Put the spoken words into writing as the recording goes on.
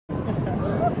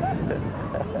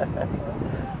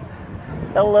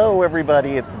Hello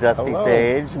everybody, it's Dusty Hello.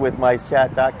 Sage with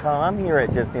MiceChat.com here at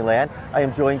Disneyland. I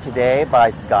am joined today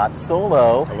by Scott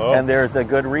Solo. Hello. And there's a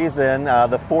good reason.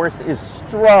 The force is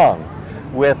strong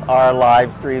with our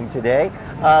live stream today.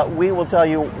 We will tell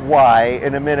you why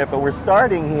in a minute, but we're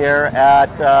starting here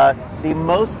at the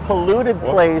most polluted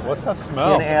place what's that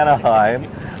smell? in Anaheim,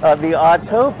 the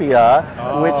Autopia,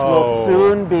 which will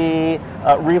soon be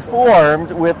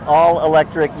reformed with all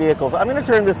electric vehicles. I'm going to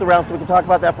turn this around so we can talk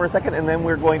about that for a second, and then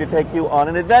we're going to take you on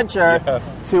an adventure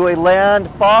to a land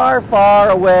far, far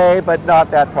away, but not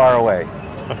that far away.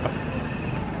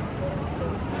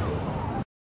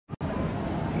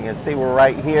 You can see we're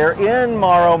right here in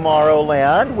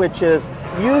Tomorrowland, which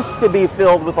used to be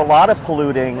filled with a lot of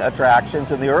polluting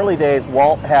attractions. In the early days,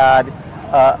 Walt had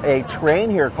a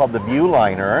train here called the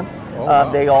Viewliner. Oh,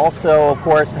 wow. They also, of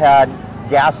course, had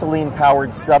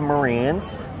gasoline-powered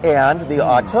submarines and the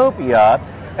Autopia,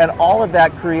 and all of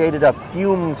that created a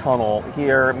fume tunnel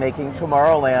here, making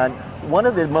Tomorrowland one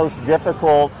of the most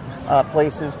difficult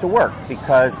places to work,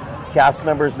 because cast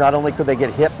members, not only could they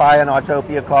get hit by an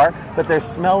Autopia car, but they're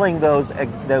smelling those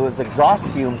exhaust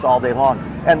fumes all day long.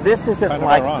 And this isn't kind of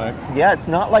like, ironic. Yeah, it's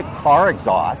not like car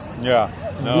exhaust. Yeah.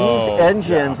 No. These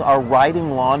engines are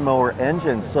riding lawnmower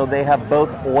engines, so they have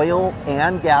both oil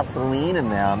and gasoline in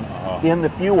them in the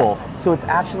fuel. So it's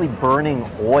actually burning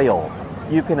oil.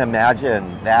 You can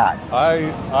imagine that.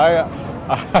 I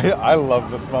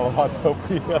love the smell of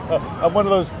Autopia. I'm one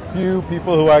of those few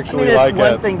people who actually like it.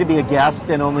 It's one thing to be a guest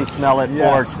and only smell it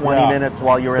for 20 minutes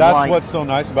while you're in line. line. That's what's so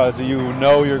nice about it, is that you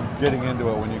know you're getting into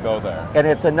it when you go there. And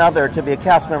it's another to be a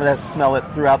cast member that has to smell it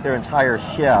throughout their entire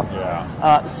shift.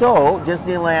 Yeah. So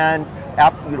Disneyland,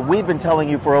 we've been telling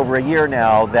you for over a year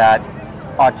now that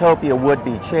Autopia would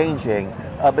be changing.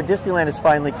 But Disneyland has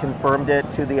finally confirmed it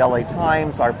to the LA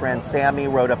Times. Our friend Sammy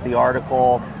wrote up the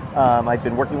article. I've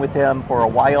been working with him for a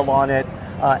while on it.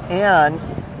 And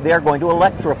they're going to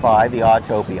electrify the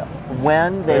Autopia.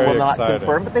 When, they will not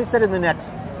confirm, but they said in the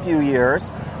next few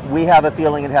years. We have a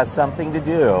feeling it has something to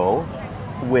do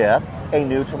with a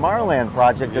new Tomorrowland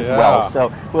project as well.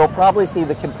 So we'll probably see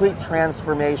the complete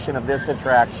transformation of this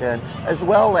attraction, as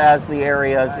well as the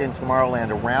areas in Tomorrowland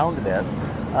around this.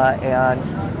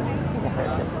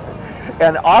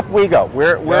 And off we go.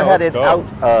 We're headed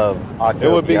out of Autopia.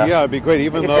 It would be, it'd be great,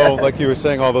 even though, like you were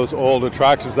saying, all those old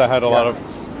attractions that had a lot of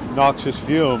noxious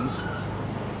fumes.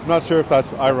 I'm not sure if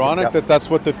that's ironic that that's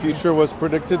what the future was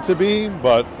predicted to be,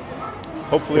 but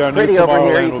hopefully our new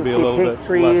Tomorrowland will be a little bit less.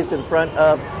 Trees in front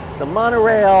of the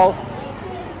monorail.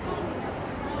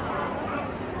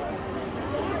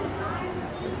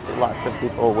 Lots of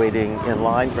people waiting in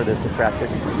line for this attraction.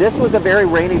 This was a very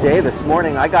rainy day this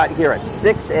morning. I got here at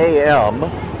 6 a.m.,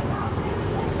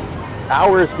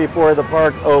 hours before the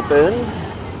park opened.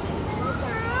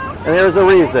 And there's a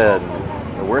reason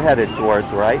that we're headed towards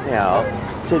right now.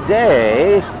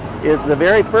 Today is the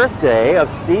very first day of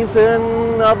Season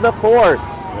of the Force.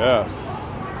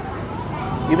 Yes.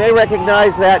 You may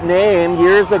recognize that name.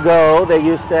 Years ago, they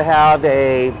used to have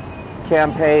a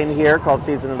campaign here called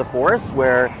Season of the Force,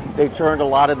 where they turned a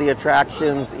lot of the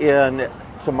attractions in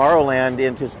Tomorrowland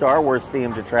into Star Wars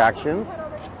themed attractions.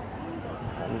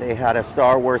 And they had a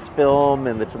Star Wars film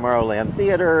in the Tomorrowland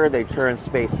Theater. They turned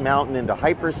Space Mountain into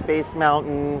Hyperspace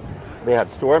Mountain. They had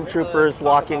stormtroopers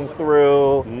walking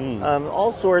through,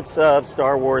 all sorts of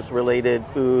Star Wars related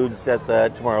foods at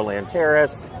the Tomorrowland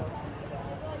Terrace,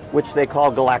 which they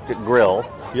call Galactic Grill.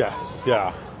 Yes,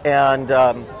 yeah. And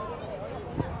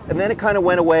then it kind of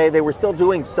went away. They were still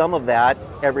doing some of that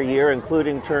every year,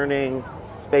 including turning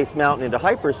Space Mountain into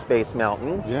Hyperspace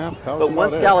Mountain. Yeah, that was but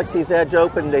once Galaxy's Edge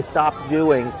opened, they stopped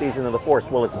doing Season of the Force.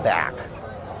 Well, it's back.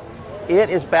 It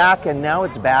is back, and now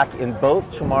it's back in both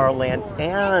Tomorrowland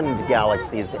and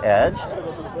Galaxy's Edge.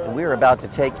 And we're about to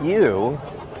take you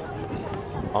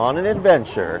on an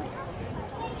adventure.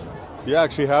 You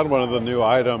actually had one of the new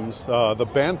items, the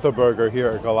Bantha Burger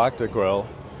here at Galactic Grill.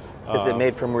 Is it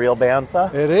made from real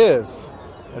Bantha? It is.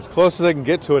 As close as I can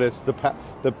get to it, it's the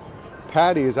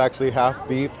patty is actually half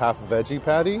beef, half veggie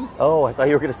patty. Oh, I thought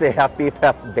you were going to say half beef,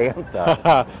 half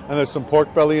Bantha. And there's some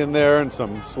pork belly in there and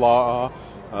some slaw,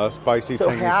 spicy,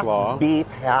 tangy slaw. So half beef,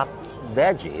 half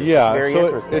veggie. Yeah, very so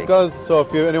interesting. it does. So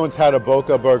if anyone's had a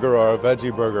Boca burger or a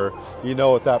veggie burger, you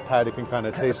know what that patty can kind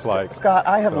of taste like. Scott,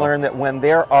 I have learned that when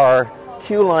there are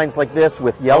queue lines like this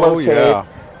with yellow tape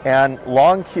and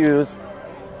long queues,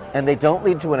 and they don't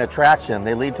lead to an attraction,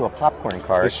 they lead to a popcorn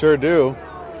cart. They sure do.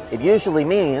 It usually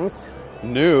means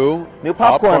new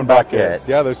popcorn buckets.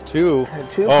 Yeah, there's two.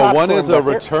 One is a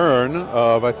return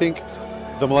of, I think,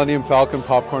 the Millennium Falcon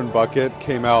popcorn bucket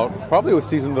came out probably with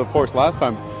Season of the Force last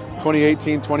time.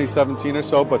 2018, 2017 or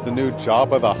so, but the new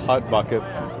Jabba the Hutt bucket,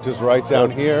 which is right down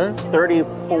here.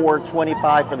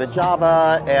 $34.25 for the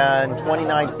Jabba and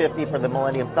 $29.50 for the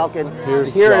Millennium Falcon. Here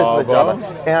is the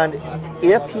Jabba. And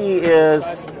if he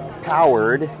is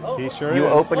powered, he sure you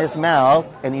is. open his mouth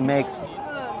and he makes...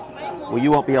 Well, you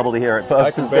won't be able to hear it,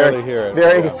 folks. I can barely hear it.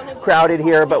 Very crowded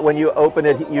here, but when you open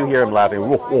it, you hear him laughing.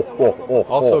 Whoa, whoa, whoa, whoa,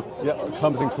 also,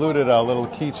 comes included a little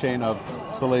keychain of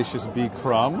Salacious B.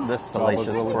 Crumb. This Salacious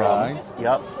little Crumb. guy.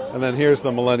 Yep. And then here's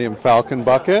the Millennium Falcon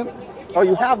bucket. Oh,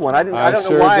 you have one. I don't know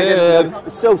sure why. did.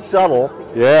 It's so subtle.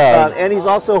 Yeah. And he's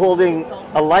also holding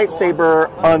a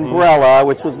lightsaber umbrella,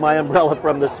 which was my umbrella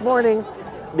from this morning,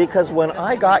 because when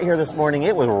I got here this morning,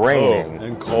 it was raining. Oh,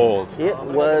 and cold. It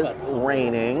was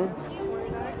raining.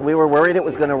 We were worried it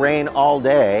was going to rain all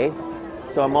day,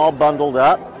 so I'm all bundled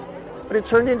up. But it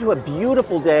turned into a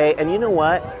beautiful day, and you know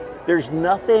what? There's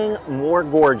nothing more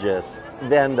gorgeous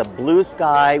than the blue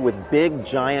sky with big,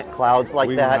 giant clouds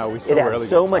like that. It has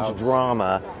so much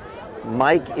drama.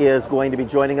 Mike is going to be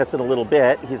joining us in a little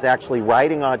bit. He's actually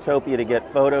riding Autopia to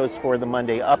get photos for the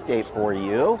Monday update for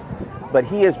you. But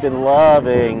he has been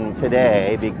loving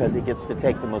today because he gets to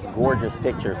take the most gorgeous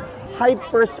pictures.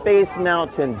 Hyperspace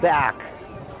Mountain back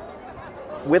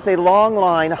with a long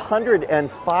line,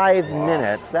 105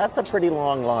 minutes. That's a pretty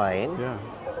long line. Yeah.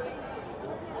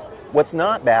 What's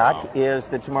not back is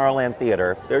the Tomorrowland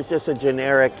Theater. There's just a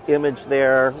generic image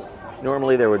there.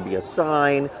 Normally there would be a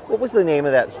sign. What was the name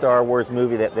of that Star Wars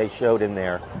movie that they showed in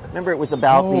there? Remember, it was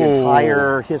about the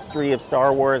entire history of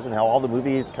Star Wars and how all the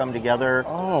movies come together.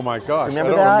 Oh my gosh.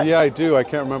 Remember that? Yeah, I do. I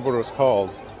can't remember what it was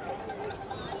called.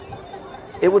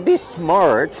 It would be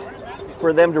smart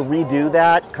for them to redo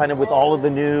that, kind of with all of the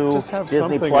new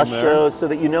Disney Plus shows, so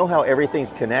that you know how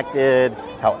everything's connected,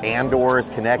 how Andor is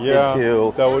connected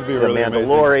to that would be the really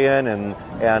Mandalorian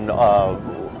and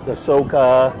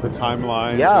Ahsoka. The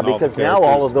timelines. Yeah, and because now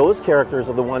all of those characters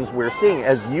are the ones we're seeing,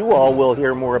 as you all will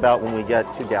hear more about when we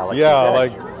get to Galaxy's Edge.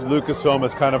 Like Lucasfilm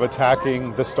is kind of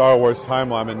attacking the Star Wars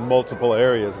timeline in multiple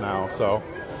areas now, so.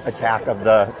 Attack of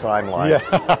the timeline.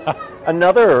 Yeah.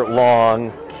 Another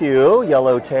long queue,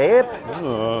 yellow tape.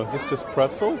 Is this just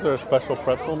pretzels or a special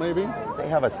pretzel maybe? They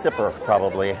have a sipper,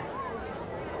 probably.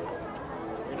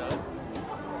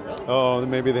 Oh,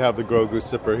 maybe they have the Grogu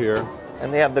sipper here.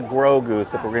 And they have the Grogu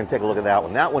sipper. We're going to take a look at that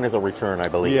one. That one is a return, I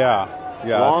believe. Yeah.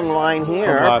 Long line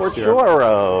here for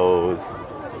churros.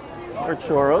 For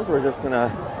churros, we're just going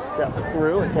to step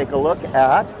through and take a look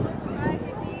at.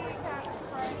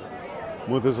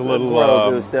 With his little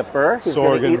Grogu sipper. He's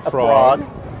going to eat a frog.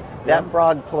 That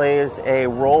frog plays a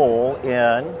role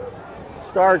in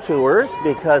Star Tours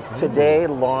because today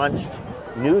launched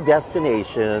new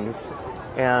destinations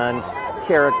and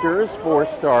characters for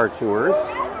Star Tours.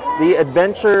 The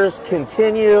adventures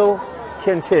continues.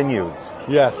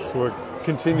 Yes, we're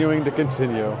continuing to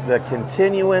continue. The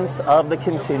continuance of the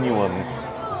continuum.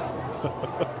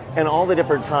 And all the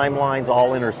different timelines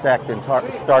all intersect in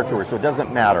Star Tours, so it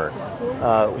doesn't matter.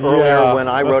 Earlier when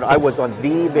I rode, I was on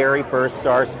the very first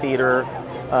Star Speeder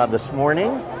this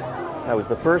morning. I was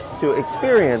the first to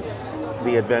experience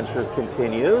the Adventures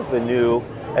Continues, the new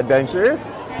adventures.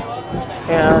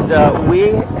 And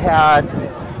we had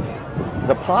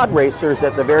the pod racers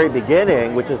at the very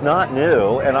beginning, which is not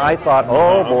new, and I thought,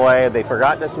 oh boy, they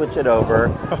forgot to switch it over.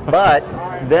 But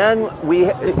then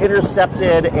we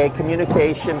intercepted a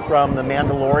communication from the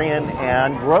Mandalorian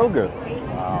and Grogu.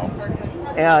 Wow.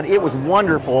 And it was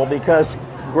wonderful because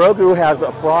Grogu has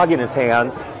a frog in his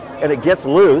hands and it gets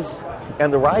loose,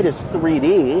 and the ride is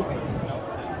 3D.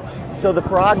 So the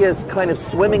frog is kind of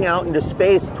swimming out into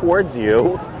space towards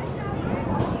you.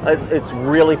 It's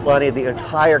really funny. The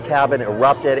entire cabin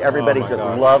erupted. Everybody just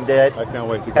loved it. I can't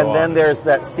wait to go And then there's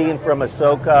that scene from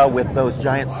Ahsoka with those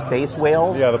giant space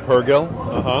whales. Yeah, the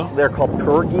Purrgil. They're called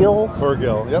Purrgil.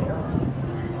 Purrgil, yep.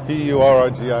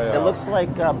 P-U-R-R-G-I-L. It looks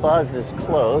like Buzz is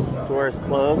closed. Door is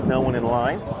closed. No one in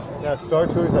line. Yeah, Star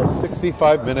Tours have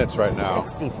 65 minutes right now.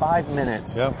 65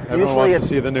 minutes. Yep, everyone wants to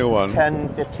see the new one.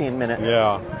 10, 15 minutes.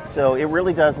 Yeah. So it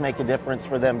really does make a difference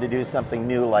for them to do something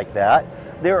new like that.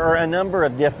 There are a number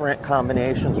of different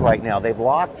combinations right now. They've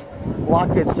locked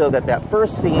it so that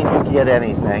first scene you get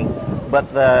anything,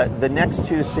 but the next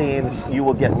two scenes you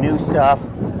will get new stuff,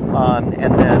 and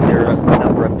then there are a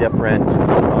number of different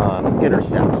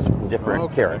intercepts from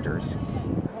different characters.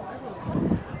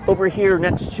 Over here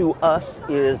next to us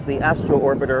is the Astro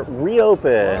Orbiter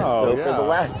Reawakens. Oh, so for the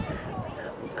last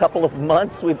couple of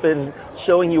months we've been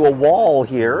showing you a wall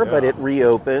here, but it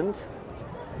reopened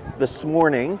this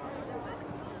morning.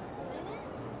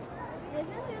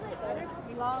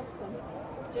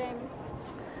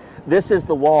 This is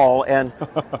the wall, and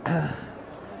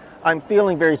I'm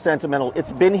feeling very sentimental.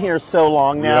 It's been here so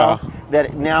long now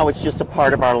that now it's just a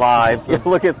part of our lives.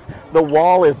 Look, the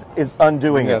wall is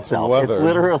undoing itself. It's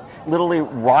literally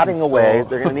rotting away.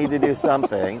 They're going to need to do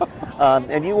something.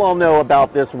 And you all know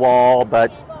about this wall,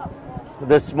 but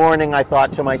this morning I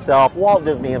thought to myself, Walt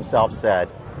Disney himself said,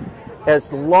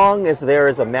 as long as there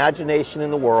is imagination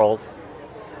in the world,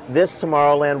 this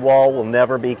Tomorrowland wall will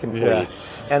never be complete.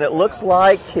 Yes. And it looks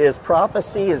like his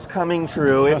prophecy is coming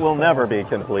true. It will never be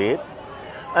complete.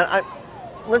 And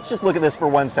let's just look at this for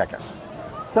 1 second.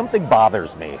 Something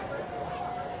bothers me.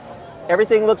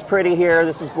 Everything looks pretty here.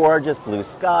 This is gorgeous. Blue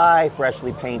sky,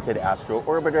 freshly painted Astro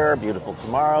Orbiter, beautiful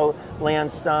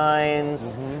Tomorrowland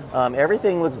signs.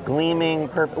 Everything looks gleaming,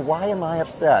 perfect. Why am I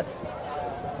upset?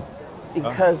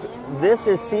 Because this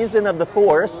is Season of the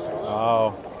Force.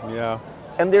 Oh, yeah.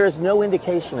 And there is no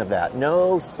indication of that.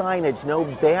 No signage, no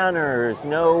banners,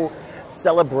 no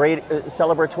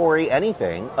celebratory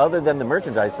anything other than the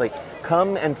merchandise. Like,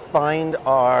 come and find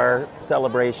our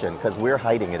celebration, because we're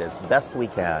hiding it as best we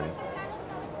can.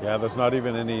 Yeah, there's not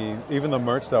even any, even the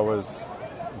merch that was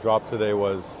dropped today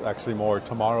was actually more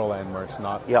Tomorrowland merch,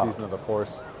 not Season of the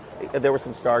Force. There were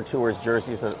some Star Tours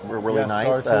jerseys that were really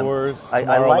nice. Star Tours,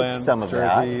 I like some of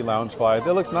jersey, that. Loungefly.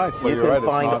 That looks nice, but you you're can right.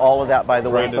 find it's not all of that, by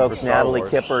the way, folks. Natalie Wars.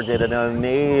 Kipper did an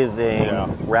amazing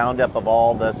roundup of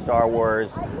all the Star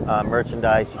Wars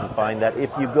merchandise. You can find that. If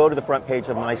you go to the front page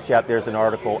of Nice Chat, there's an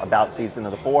article about Season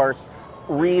of the Force.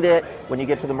 Read it. When you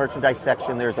get to the merchandise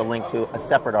section, there's a link to a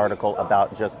separate article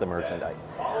about just the merchandise.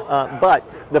 But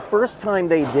the first time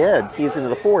they did Season of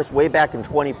the Force, way back in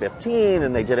 2015,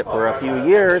 and they did it for a few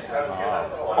years,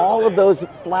 all of those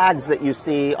flags that you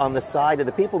see on the side of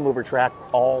the People Mover track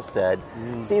all said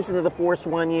Season of the Force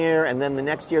 1 year, and then the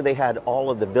next year they had all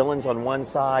of the villains on one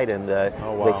side and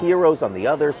the heroes on the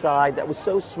other side. That was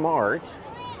so smart.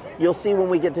 You'll see when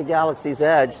we get to Galaxy's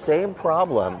Edge, same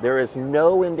problem. There is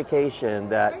no indication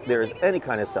that there is any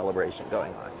kind of celebration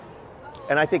going on.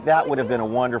 And I think that would have been a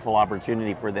wonderful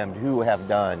opportunity for them to have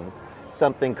done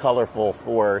something colorful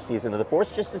for Season of the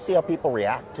Force, just to see how people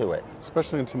react to it.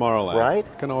 Especially in Tomorrowland. Right?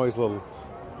 You can always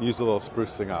use a little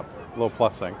sprucing up, a little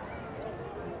plussing.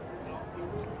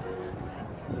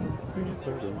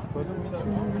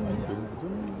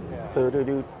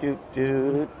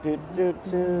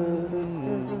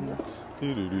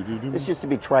 This used to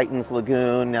be Triton's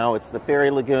Lagoon, now it's the Fairy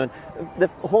Lagoon. The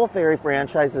whole fairy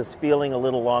franchise is feeling a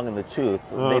little long in the tooth.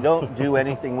 They don't do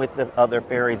anything with the other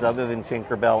fairies other than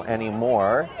Tinkerbell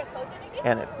anymore.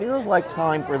 And it feels like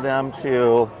time for them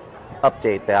to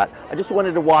update that. I just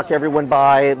wanted to walk everyone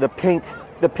by the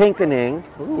pinkening.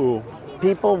 Ooh.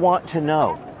 People want to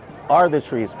know, are the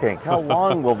trees pink? How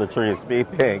long will the trees be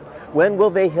pink? When will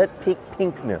they hit peak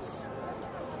pinkness?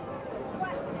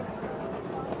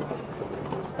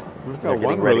 We've They're got getting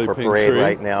one ready really for pink parade tree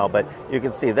right now, but you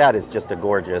can see that is just a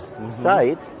gorgeous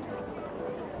sight.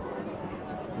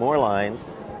 More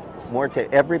lines,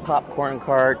 every popcorn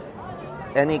cart,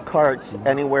 any cart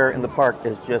anywhere in the park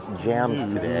is just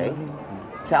jammed today.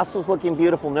 Castle's looking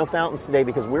beautiful. No fountains today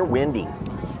because we're windy.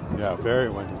 Yeah, very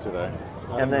windy today.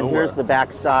 And then here's the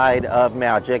back side of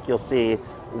Magic. You'll see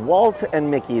Walt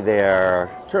and Mickey there,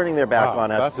 turning their back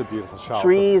on us. That's a beautiful shot.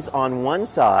 Trees on one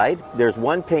side. There's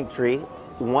one pink tree,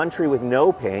 one tree with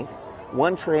no pink,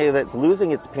 one tree that's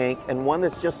losing its pink, and one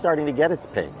that's just starting to get its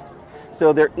pink.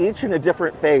 So they're each in a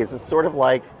different phase. It's sort of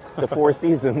like the Four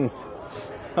Seasons.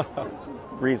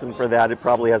 Reason for that, it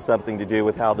probably has something to do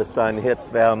with how the sun hits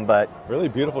them, but really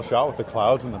beautiful shot with the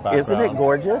clouds in the background. Isn't it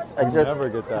gorgeous? Never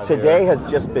get that today here. has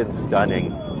just been stunning.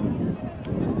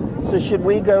 So should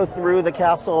we go through the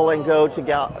castle and go to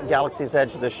Galaxy's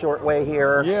Edge the short way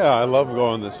here? Yeah, I love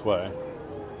going this way.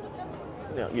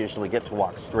 You don't usually get to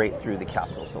walk straight through the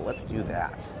castle, so let's do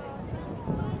that.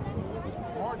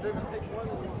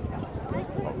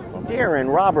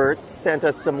 Darren Roberts sent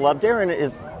us some love. Darren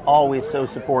is always so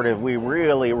supportive. We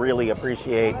really, really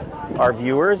appreciate our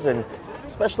viewers, and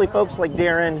especially folks like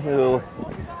Darren who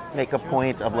make a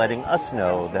point of letting us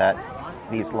know that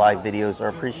these live videos are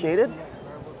appreciated.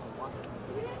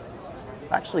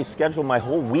 I actually schedule my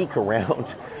whole week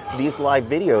around these live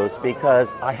videos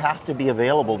because I have to be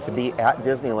available to be at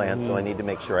Disneyland, so I need to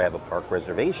make sure I have a park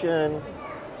reservation.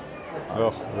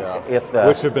 Oh, yeah. If the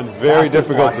which have been very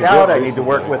difficult to get. get. I need to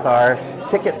work with our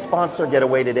ticket sponsor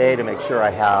Getaway Today to make sure I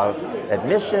have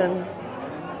admission.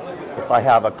 If I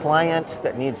have a client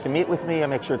that needs to meet with me, I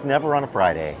make sure it's never on a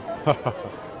Friday.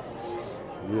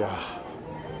 Yeah.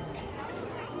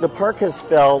 The park has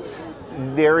felt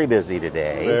very busy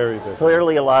today. Very busy.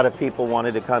 Clearly a lot of people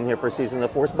wanted to come here for Season of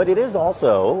the Force, but it is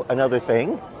also another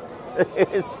thing.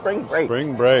 It's spring break.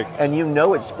 Spring break. And you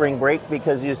know it's spring break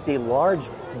because you see large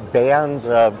bands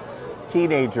of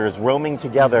teenagers roaming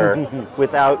together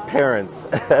without parents.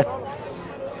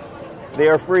 They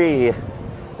are free.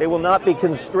 They will not be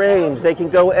constrained. They can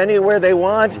go anywhere they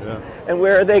want. Yeah. And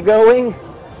where are they going?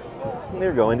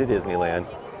 They're going to Disneyland.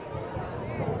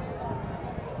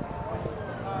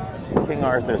 King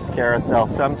Arthur's Carousel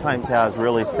sometimes has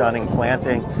really stunning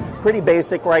plantings. Pretty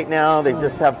basic right now. They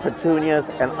just have petunias.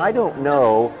 And I don't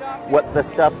know what the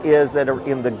stuff is that are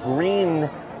in the green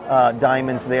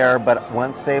diamonds there, but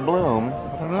once they bloom,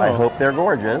 I hope they're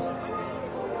gorgeous.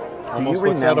 Do you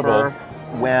remember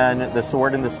when the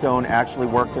Sword in the Stone actually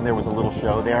worked and there was a little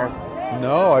show there?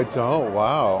 No, I don't.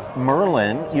 Wow.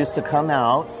 Merlin used to come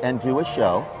out and do a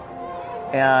show,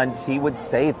 and he would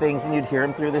say things and you'd hear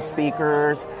him through the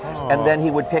speakers. And then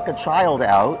he would pick a child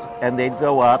out and they'd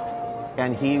go up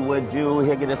and he would do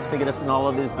Higgitus, Piggitus, and all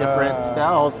of these different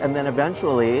spells. And then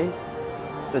eventually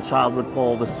the child would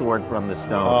pull the sword from the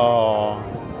stone. Oh,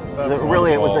 that's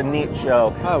really, wonderful. it was a neat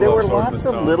show. There were lots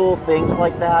of little things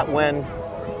like that when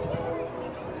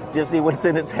Disney was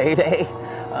in its heyday.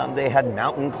 They had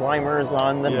mountain climbers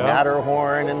on the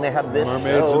Matterhorn, and they had this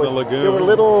mermaids show. in the lagoon. There were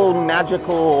little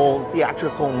magical,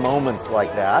 theatrical moments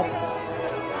like that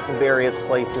in various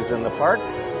places in the park.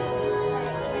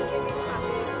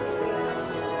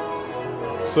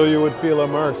 So you would feel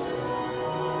immersed.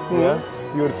 Yes,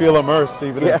 you would feel immersed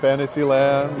even in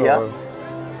Fantasyland. Yes.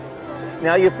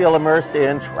 Now you feel immersed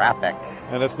in traffic.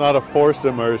 And it's not a forced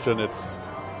immersion. It's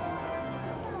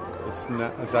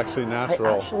actually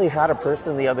natural. I actually had a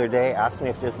person the other day ask me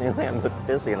if Disneyland was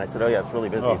busy, and I said, "Oh yeah, it's really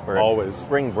busy for always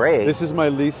spring break." This is my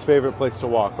least favorite place to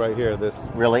walk right here. This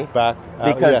really back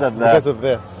because of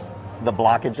this. The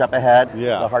blockage up ahead.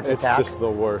 Yeah, the heart attack. It's just the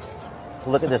worst.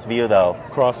 Look at this view, though.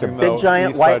 Crossing the big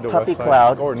giant east white side to puppy west side.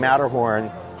 cloud, Gorgeous.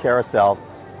 Matterhorn, Carousel.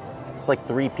 It's like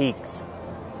 3 peaks.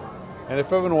 And if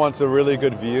everyone wants a really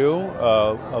good view,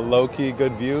 a low-key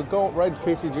good view, go right to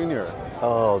Casey Jr.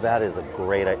 Oh, that is a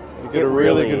great idea. You get a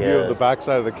really good view of the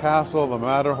backside of the castle, the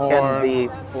Matterhorn. And the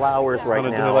flowers right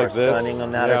now like are this. stunning on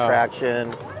that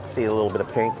attraction. See a little bit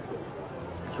of pink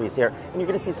trees here. And you're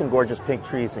going to see some gorgeous pink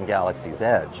trees in Galaxy's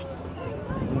Edge.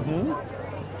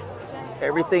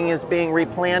 Everything is being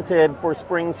replanted for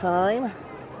springtime.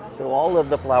 So all of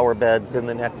the flower beds in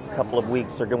the next couple of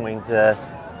weeks are going to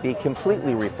be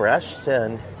completely refreshed.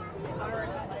 And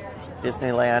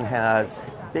Disneyland has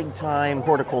big time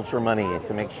horticulture money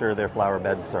to make sure their flower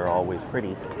beds are always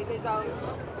pretty.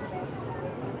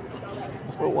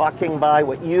 We're walking by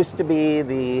what used to be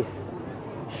the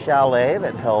chalet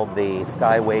that held the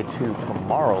Skyway to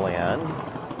Tomorrowland.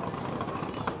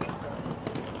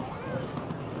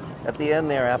 At the end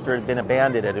there, after it had been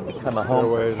abandoned, it had become a home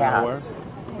for cats.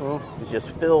 It was just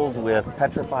filled with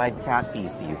petrified cat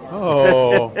feces.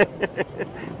 Oh.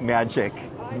 Magic.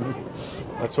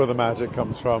 That's where the magic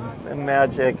comes from. The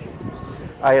magic.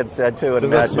 I had said to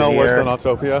Does that smell worse than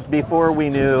Autopia? Before we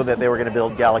knew that they were going to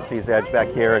build Galaxy's Edge back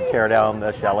here and tear down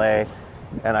the chalet.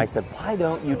 And I said, why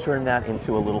don't you turn that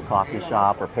into a little coffee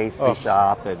shop or pastry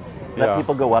shop and let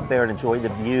people go up there and enjoy the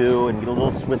view and get a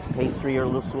little Swiss pastry or a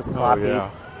little Swiss coffee? Yeah.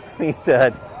 He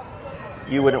said,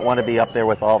 you wouldn't want to be up there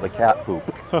with all the cat poop.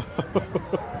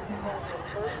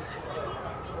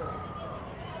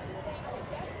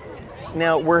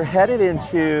 Now, we're headed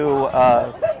into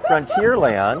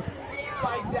Frontierland,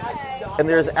 and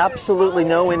there's absolutely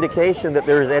no indication that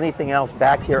there is anything else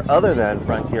back here other than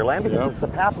Frontierland, because it's the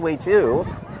pathway to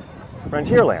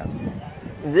Frontierland.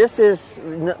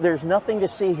 There's nothing to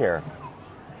see here.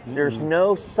 There's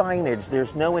no signage,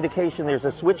 there's no indication, there's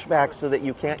a switchback so that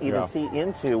you can't even see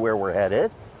into where we're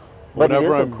headed. But it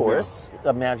is, of course,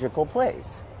 a magical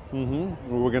place.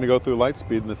 We're going to go through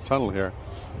Lightspeed in this tunnel here.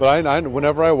 But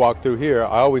whenever I walk through here,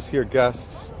 I always hear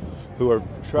guests who are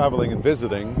traveling and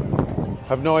visiting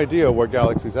have no idea where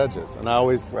Galaxy's Edge is. And I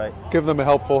always give them a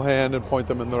helpful hand and point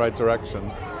them in the right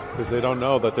direction, because they don't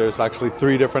know that there's actually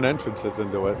 3 different entrances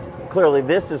into it. Clearly,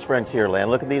 this is Frontierland.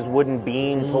 Look at these wooden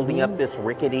beams holding up this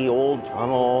rickety old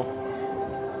tunnel.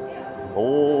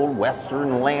 Old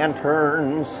Western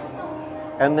lanterns.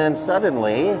 And then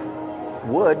suddenly,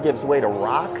 wood gives way to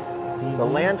rock. The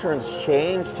lanterns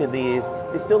change to these.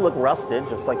 They still look rusted,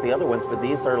 just like the other ones, but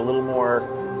these are a little more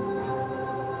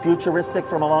futuristic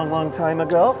from a long, long time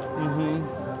ago.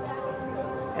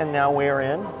 And now we're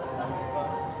in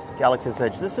Galaxy's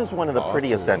Edge. This is one of the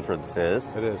prettiest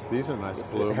entrances. It is. These are nice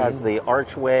blue. It has the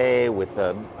archway with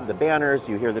the banners.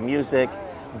 You hear the music.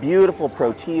 Beautiful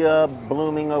protea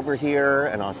blooming over here,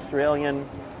 an Australian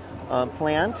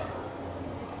plant.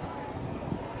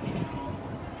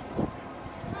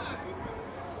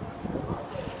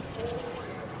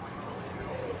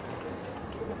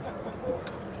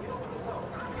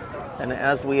 And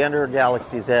as we enter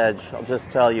Galaxy's Edge, I'll just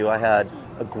tell you, I had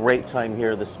a great time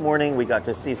here this morning. We got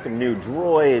to see some new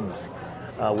droids.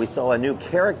 We saw a new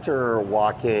character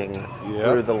walking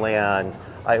through the land.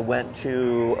 I went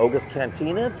to Oga's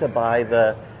Cantina to buy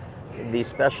the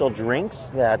special drinks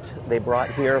that they brought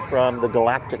here from the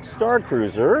Galactic Star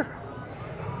Cruiser.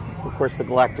 Of course, the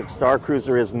Galactic Star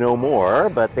Cruiser is no more,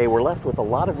 but they were left with a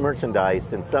lot of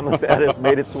merchandise, and some of that has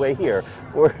made its way here.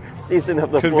 Or Season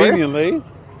of the Force. Conveniently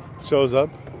shows up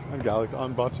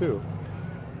on Batuu.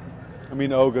 I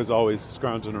mean, Oga's always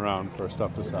scrounging around for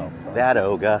stuff to sell. So. That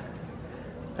Oga.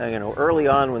 You know, early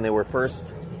on when they were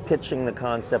first pitching the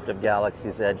concept of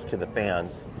Galaxy's Edge to the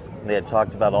fans, they had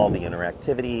talked about all the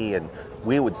interactivity, and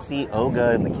we would see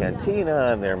Oga in the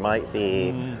cantina, and there might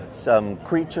be some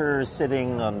creatures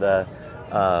sitting on the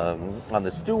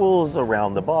stools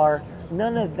around the bar.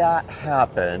 None of that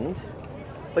happened,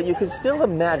 but you could still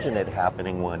imagine it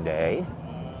happening one day.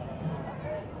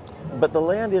 But the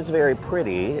land is very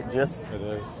pretty.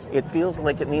 It feels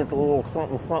like it needs a little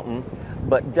something, something.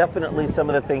 But definitely some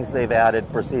of the things they've added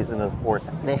for Season of the Force,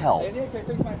 they help.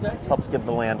 Helps give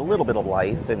the land a little bit of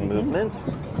life and movement.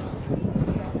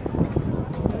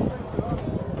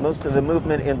 Most of the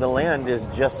movement in the land is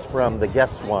just from the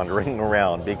guests wandering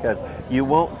around, because you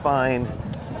won't find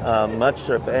much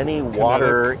of any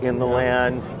water in the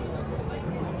land.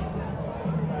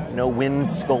 No wind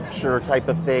sculpture type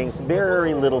of things,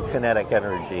 very little kinetic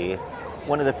energy.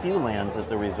 One of the few lands at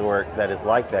the resort that is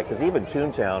like that, because even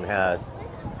Toontown has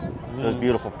those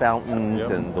beautiful fountains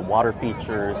and the water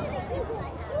features.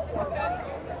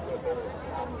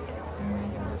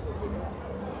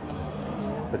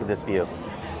 Look at this view,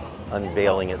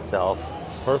 unveiling itself.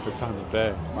 Perfect time of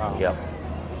day. Wow. Yep,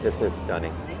 this is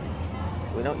stunning.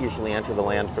 We don't usually enter the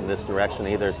land from this direction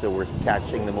either, so we're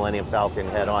catching the Millennium Falcon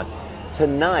head on.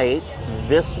 Tonight,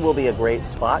 this will be a great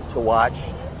spot to watch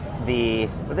the,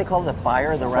 what do they call it, the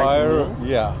Fire of the Rising Moon?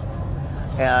 Yeah.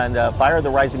 And Fire of the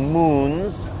Rising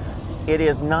Moons, it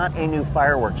is not a new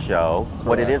fireworks show. Correct.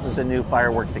 What it is a new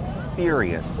fireworks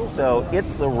experience. So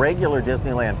it's the regular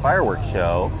Disneyland fireworks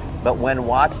show, but when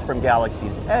watched from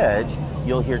Galaxy's Edge,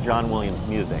 you'll hear John Williams'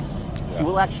 music. Yeah. So you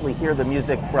will actually hear the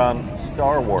music from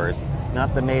Star Wars,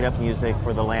 not the made-up music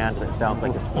for the land that sounds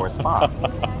like it's for a spa.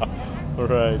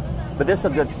 Right. But this is a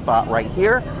good spot right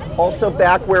here. Also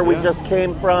back where we just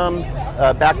came from,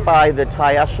 back by the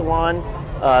Thai Echelon,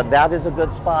 that is a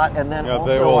good spot. And then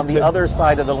also on the other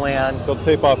side of the land. They'll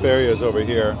tape off areas over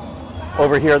here.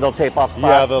 Over here they'll tape off spots?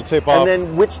 Yeah, they'll tape off. And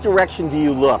then which direction do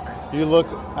you look? You look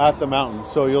at the mountains,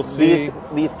 so you'll see...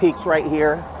 These peaks right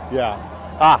here? Yeah.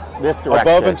 Ah, this direction.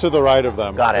 Above and to the right of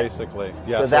them, Got it. basically.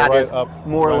 Yeah, so that right is up,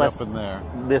 more or less up in there.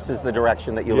 This is the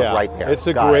direction that you look right there. It's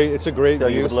a great so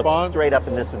view you would look spot. Straight up,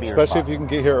 and this would be your especially spot. if you can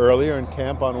get here earlier and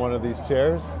camp on one of these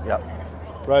chairs. Yep.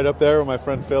 Right up there where my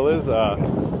friend Phil is.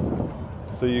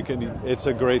 So you can. It's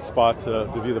a great spot to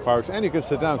view the fireworks, and you can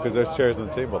sit down because there's chairs and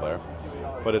a table there.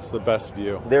 But it's the best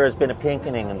view. There has been a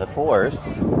pinkening in the forest,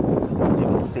 as you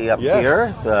can see up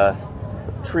here. The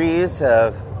trees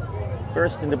have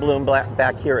burst into bloom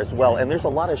back here as well, and there's a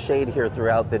lot of shade here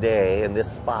throughout the day in this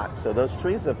spot, so those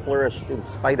trees have flourished in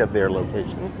spite of their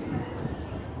location.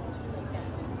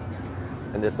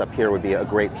 And this up here would be a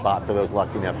great spot for those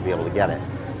lucky enough to be able to get it.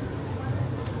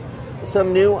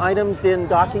 Some new items in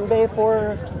Docking Bay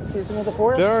for Season of the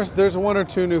Force? There's one or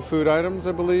two new food items,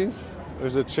 I believe.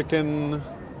 There's a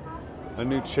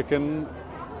new chicken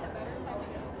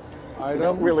item. We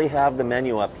don't really have the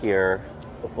menu up here.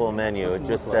 The full menu. It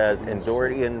just says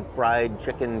Endorian fried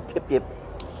chicken tip yip.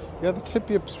 Yeah, the tip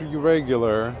yip's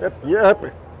regular.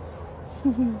 Yep.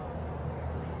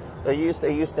 They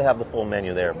used to have the full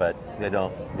menu there, but they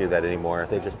don't do that anymore.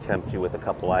 They just tempt you with a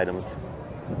couple items.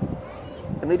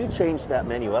 And they do change that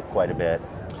menu up quite a bit.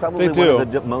 Probably one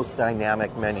of the most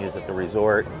dynamic menus at the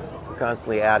resort. We're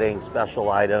constantly adding special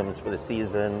items for the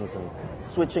seasons and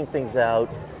switching things out.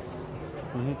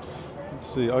 Mm-hmm.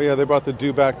 Let's see. Oh yeah, they brought the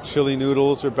do-back chili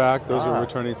noodles are back. Those are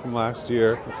returning from last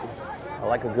year. I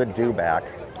like a good do-back.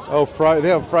 Oh, they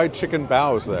have fried chicken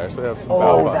bows there, so they have some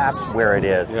bao buns. Oh, that's where it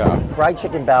is. Yeah. Fried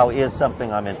chicken bao is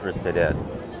something I'm interested in.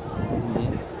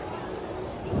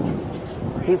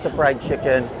 It's a piece of fried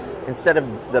chicken. Instead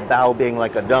of the bao being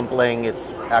like a dumpling, it's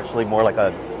actually more like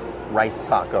a rice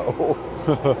taco.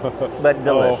 But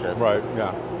delicious. Oh, right,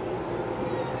 yeah.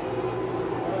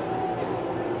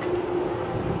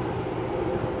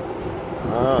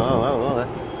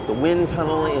 It's a wind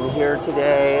tunnel in here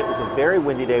today. It was a very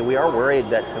windy day. We are worried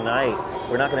that tonight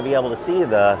we're not going to be able to see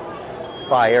the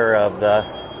fire of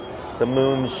the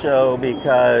moon show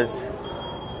because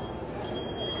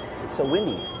it's so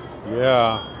windy.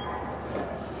 Yeah.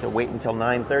 to wait until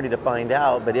 9:30 to find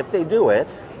out. But if they do it,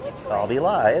 I'll be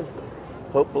live,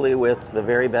 hopefully with the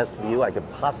very best view I could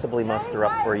possibly muster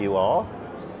up for you all.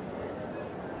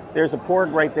 There's a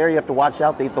porg right there. You have to watch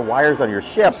out. They eat the wires on your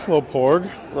ship. Just a little porg.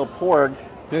 Little porg.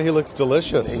 Yeah, he looks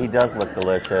delicious. He does look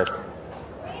delicious.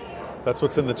 That's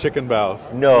what's in the chicken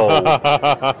bows. No.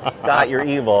 Scott, you're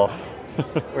evil.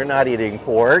 We're not eating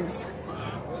porgs.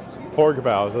 Porg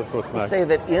bows, that's what's next. Say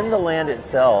that in the land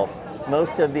itself,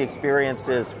 most of the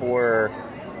experiences for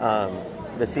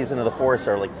the Season of the Force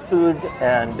are like food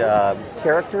and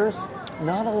characters.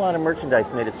 Not a lot of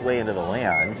merchandise made its way into the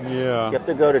land. Yeah. You have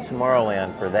to go to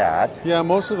Tomorrowland for that. Yeah,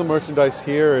 most of the merchandise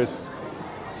here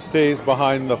stays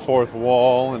behind the fourth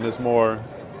wall and is more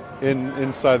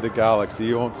inside the galaxy.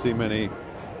 You won't see many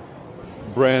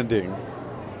branding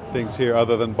things here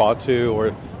other than Batu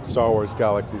or Star Wars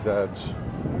Galaxy's Edge.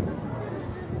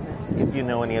 See if you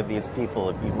know any of these people,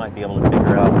 if you might be able to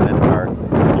figure out when our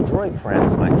little droid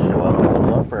friends might show up. I would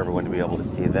love for everyone to be able to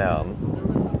see them.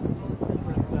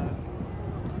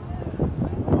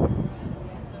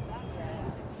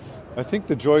 I think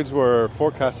the droids were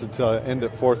forecasted to end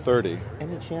at 4:30.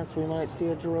 Any chance we might see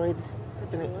a droid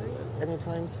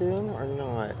anytime soon or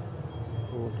not?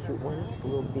 Little cute ones,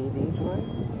 little BD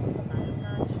droids.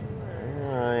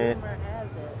 All right.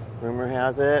 Rumor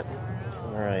has it.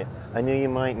 All right. I knew you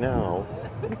might know.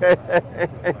 Did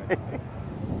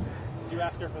you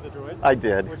ask her for the droids? I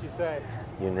did. What'd she say?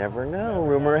 You never know.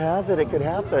 Rumor has it could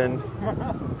happen.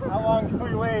 How long do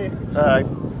we wait?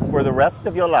 For the rest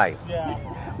of your life. Yeah.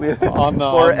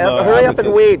 Hurry up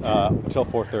and wait. Until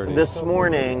 4:30. This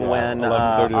morning when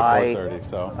 11:30 to I 4:30.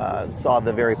 So saw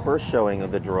the very first showing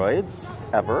of the droids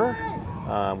ever.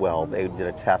 Well, they did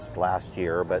a test last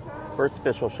year, but first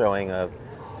official showing of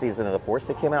Season of the Force.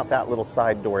 They came out that little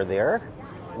side door there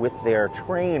with their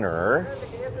trainer.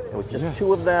 It was just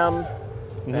two of them,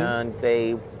 and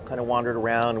they kind of wandered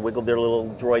around, wiggled their little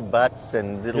droid butts,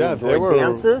 and did little droid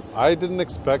dances. I didn't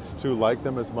expect to like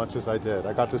them as much as I did.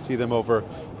 I got to see them over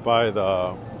by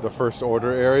the First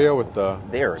Order area with the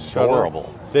They're shuttle. adorable.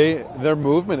 Their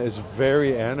movement is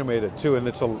very animated too, and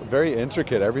it's very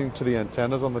intricate. Everything to the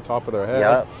antennas on the top of their head.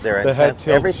 Yeah, the head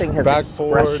tilts everything has back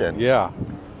expression. forward. Yeah.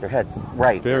 Their heads,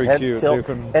 right. Very their heads cute. tilt,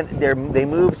 and they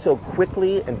move so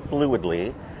quickly and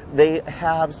fluidly. They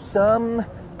have some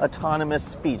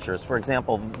autonomous features. For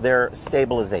example, their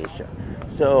stabilization.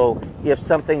 So if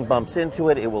something bumps into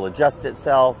it, it will adjust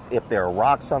itself. If there are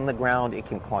rocks on the ground, it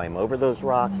can climb over those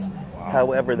rocks.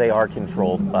 However, they are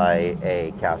controlled by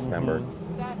a cast member.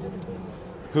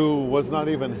 Who was not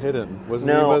even hidden. He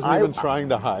wasn't even trying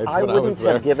to hide I when I was wouldn't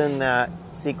there. have given that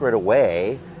secret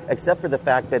away, except for the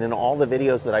fact that in all the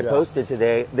videos that I posted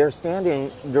today, they're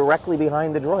standing directly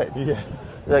behind the droids. Yeah.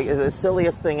 Like, it's the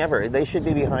silliest thing ever. They should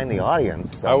be behind the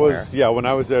audience somewhere. When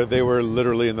I was there, they were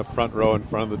literally in the front row in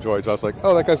front of the droids. I was like,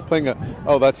 oh, that guy's playing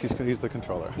he's the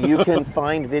controller. You can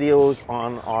find videos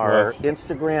on our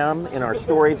Instagram, in our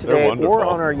story today, or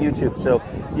on our YouTube. So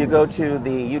you go to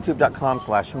the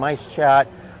youtube.com/micechat.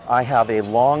 I have a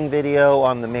long video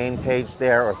on the main page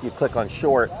there, or if you click on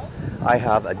shorts, I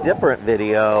have a different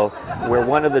video where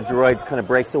one of the droids kind of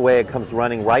breaks away and comes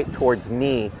running right towards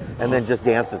me and then just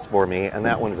dances for me, and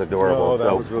that one's adorable. Oh,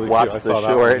 that was really watch cute. the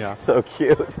short, so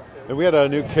cute. And we had a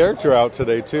new character out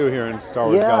today too here in Star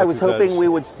Wars Galaxy's I was hoping Edge. we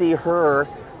would see her.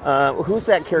 Who's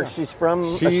that character? She's from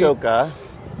Ahsoka.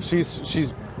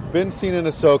 She's been seen in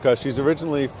Ahsoka. She's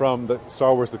originally from the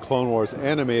Star Wars The Clone Wars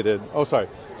animated.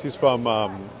 She's from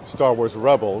Star Wars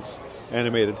Rebels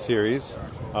animated series.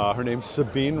 Her name's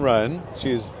Sabine Wren.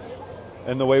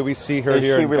 And the way we see her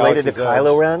here in Galaxy's Is she related to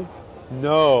Kylo Ren?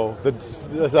 No,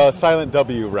 the silent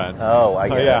W Ren. Oh, I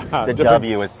get it. The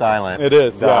W is silent. It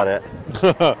is. Got it.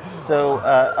 So,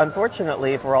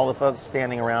 unfortunately, for all the folks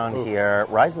standing around here,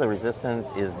 Rise of the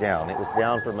Resistance is down. It was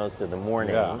down for most of the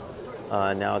morning. Yeah.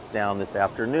 Now it's down this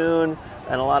afternoon,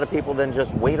 and a lot of people then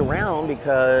just wait around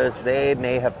because they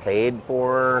may have paid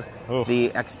for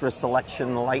the extra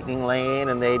selection lightning lane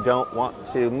and they don't want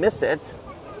to miss it.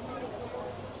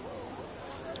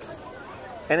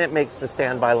 And it makes the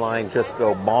standby line just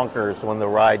go bonkers when the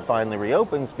ride finally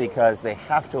reopens because they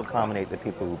have to accommodate the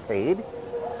people who paid.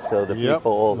 So the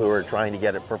people who are trying to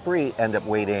get it for free end up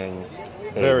waiting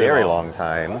a very long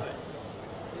time.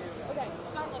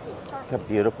 Look how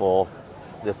beautiful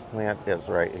this plant is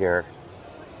right here.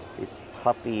 These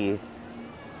puffy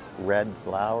red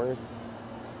flowers.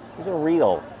 These are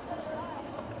real.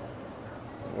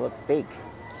 They look fake.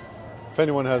 If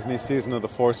anyone has any Season of the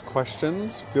Force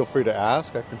questions, feel free to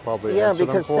ask. I can probably answer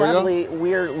them for you. Yeah, because sadly,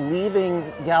 we're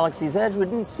leaving Galaxy's Edge. We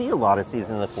didn't see a lot of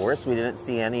Season of the Force. We didn't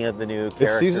see any of the new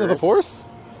characters. It's Season of the Force?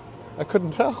 I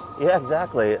couldn't tell. Yeah,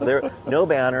 exactly. There no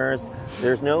banners.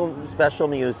 There's no special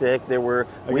music. I we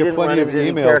get didn't run plenty of into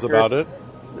any emails characters. about it.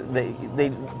 They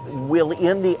will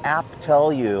in the app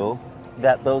tell you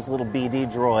that those little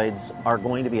BD droids are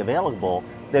going to be available.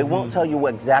 They won't tell you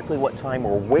exactly what time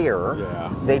or where.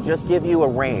 Yeah. They just give you a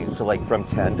range, so like from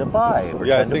 10 to 5 or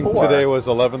Yeah, 10 I think to 4. today was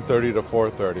 11:30 to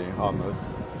 4:30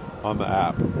 on the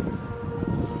app.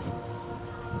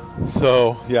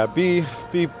 So yeah, be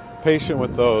patient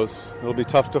with those. It'll be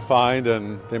tough to find,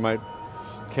 and they might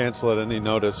cancel at any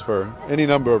notice for any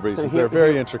number of reasons. They're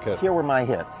very intricate. Here were my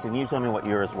hits, and you tell me what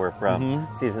yours were from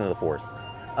Season of the Force.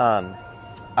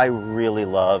 I really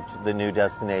loved the new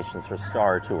destinations for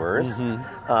Star Tours.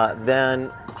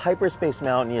 Then Hyperspace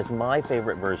Mountain is my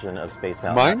favorite version of Space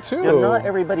Mountain. Mine too. You know, not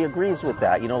everybody agrees with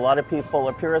that. You know, a lot of people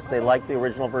are purists. They like the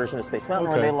original version of Space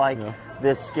Mountain, or they like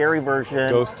this scary version,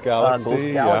 Ghost Galaxy.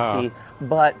 Ghost Galaxy.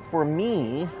 But for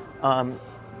me,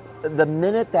 the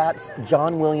minute that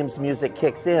John Williams music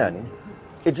kicks in,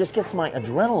 it just gets my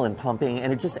adrenaline pumping,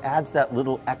 and it just adds that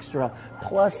little extra.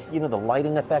 Plus, you know, the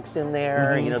lighting effects in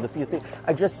there. You know, the few things.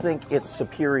 I just think it's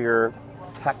superior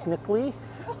technically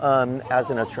as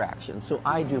an attraction. So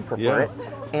I do prefer it.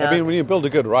 And I mean, when you build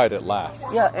a good ride, it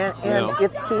lasts. yeah, and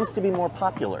it seems to be more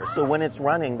popular. So when it's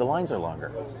running, the lines are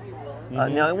longer.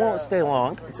 Now, it won't stay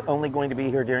long. It's only going to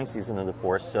be here during Season of the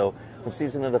Force. So when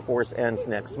Season of the Force ends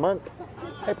next month,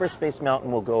 Hyperspace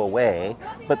Mountain will go away,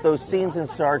 but those scenes in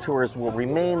Star Tours will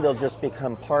remain. They'll just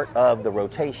become part of the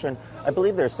rotation. I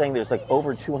believe they're saying there's like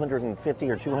over 250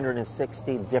 or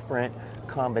 260 different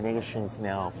combinations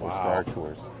now for Star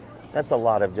Tours. That's a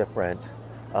lot of different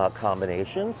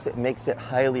combinations. It makes it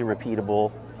highly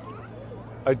repeatable.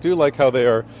 I do like how they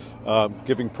are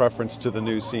giving preference to the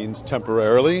new scenes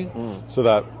temporarily, so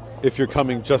that if you're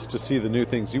coming just to see the new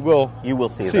things, you will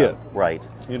see them. it. Right.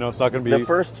 You know, it's not going to be the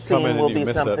first scene will be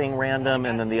something random,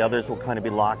 and then the others will kind of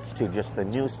be locked to just the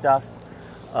new stuff.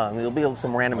 There'll be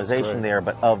some randomization there,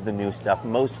 but of the new stuff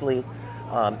mostly.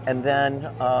 And then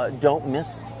don't miss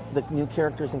the new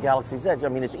characters in Galaxy's Edge. I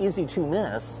mean, it's easy to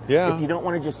miss if you don't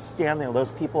want to just stand there.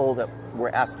 Those people that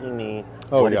were asking me,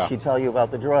 what did she tell you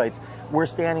about the droids? We're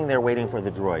standing there waiting for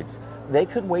the droids. They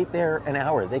could wait there an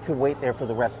hour. They could wait there for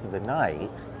the rest of the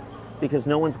night, because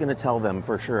no one's going to tell them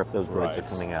for sure if those droids are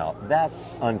coming out.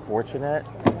 That's unfortunate.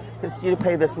 Because you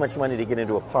pay this much money to get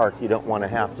into a park, you don't want to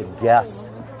have to guess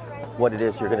what it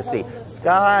is you're going to see.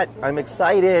 Scott, I'm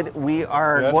excited. We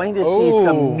are going to see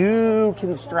some new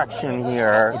construction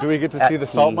here. Do we get to see the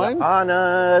salt mines?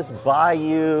 Tiana's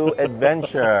Bayou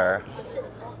Adventure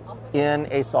in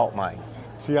a salt mine.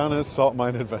 Tiana's Salt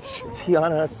Mine Adventure.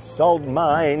 Tiana's Salt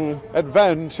Mine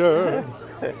Adventure.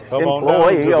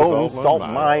 Employee-owned salt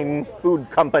mine food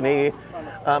company.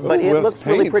 But it looks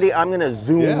really pretty. I'm going to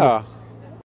zoom. Yeah.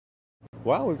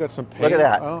 Wow, we've got some paint. Look at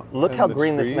that. out Look in how the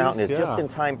green trees. this mountain is. Just in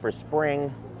time for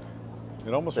spring.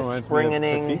 It almost The reminds me of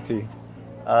springening Tafiti.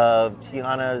 of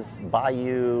Tiana's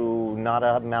Bayou,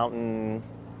 Nada Mountain.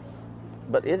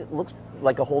 But it looks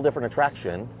like a whole different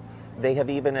attraction. They have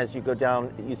even, as you go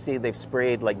down, you see they've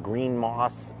sprayed like green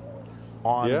moss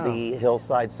on the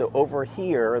hillside. So over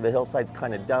here, the hillside's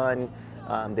kind of done.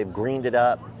 They've greened it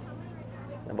up.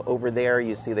 Over there,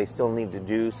 you see they still need to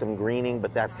do some greening,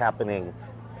 but that's happening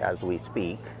as we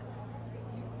speak.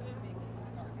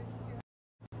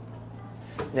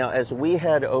 Now, as we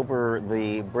head over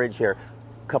the bridge here,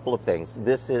 a couple of things.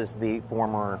 This is the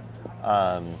former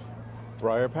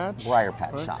Briar Patch? Briar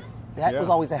Patch shop. That was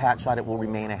always a hat shop. It will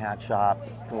remain a hat shop.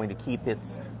 It's going to keep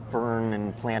its fern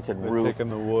and planted roof. Taken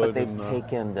the wood, but they've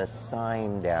taken the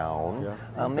sign down.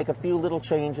 Make a few little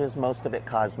changes, most of it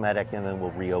cosmetic, and then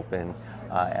we'll reopen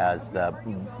as the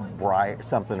Briar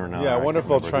something or another. Yeah, I wonder if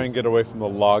they'll try and get away from the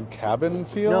log cabin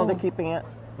feel. No, they're keeping it.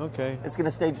 Okay. It's going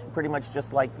to stay pretty much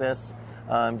just like this.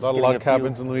 A lot of log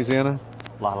cabins in Louisiana?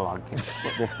 A lot of log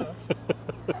cabins.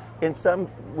 In some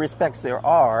respects, there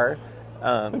are.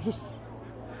 Just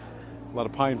a lot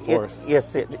of pine forests.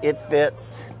 Yes, it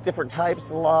fits. Different types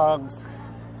of logs.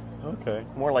 Okay.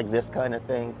 More like this kind of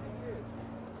thing.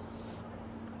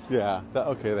 Yeah.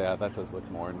 That does look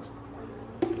more.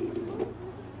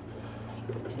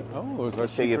 Oh, is our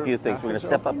show you a few things. We're going to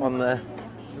step up on the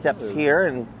steps here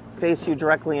and face you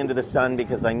directly into the sun,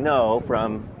 because I know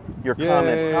from your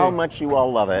comments how much you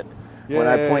all love it when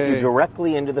I point you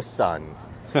directly into the sun.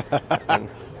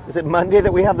 Is it Monday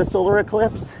that we have the solar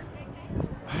eclipse?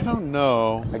 I don't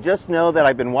know. I just know that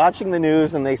I've been watching the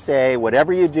news, and they say,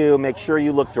 whatever you do, make sure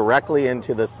you look directly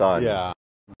into the sun. Yeah.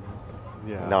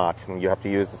 Not. You have to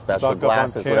use the special Stock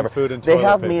glasses, up on whatever. food and they toilet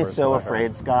have me paper so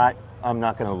afraid, Scott, I'm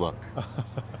not going to look.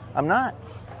 I'm not.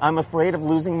 I'm afraid of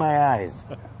losing my eyes.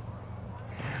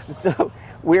 So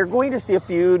we're going to see a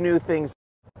few new things.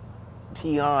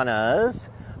 Tiana's.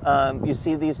 You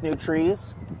see these new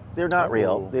trees? They're not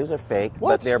real. These are fake,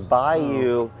 but they're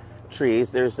bayou trees.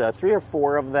 There's 3 or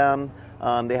 4 of them.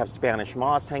 They have Spanish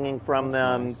moss hanging from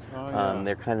them. Nice. Oh, yeah.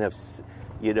 They're kind of,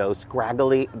 you know,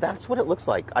 scraggly. That's what it looks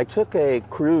like. I took a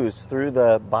cruise through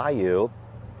the bayou,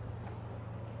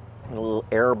 a little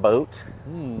airboat,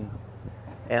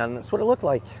 and that's what it looked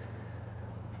like.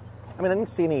 I mean, I didn't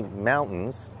see any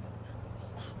mountains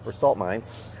or salt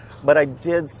mines, but I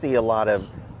did see a lot of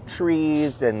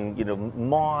trees and, you know,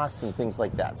 moss and things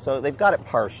like that. So they've got it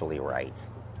partially right.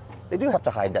 They do have to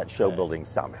hide that show building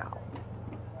somehow.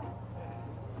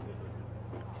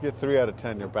 You get 3 out of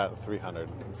 10, you're about 300.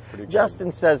 It's pretty good.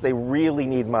 Justin says they really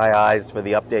need my eyes for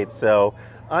the updates, so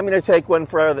I'm going to take one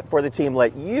for the team.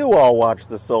 Let you all watch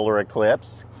the solar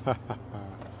eclipse.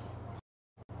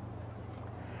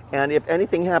 And if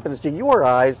anything happens to your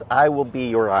eyes, I will be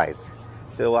your eyes.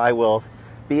 So I will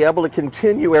be able to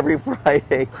continue every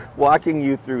Friday walking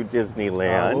you through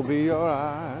Disneyland. I will be your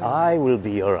eyes. I will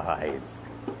be your eyes.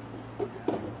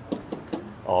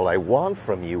 All I want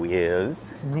from you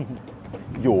is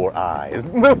your eyes.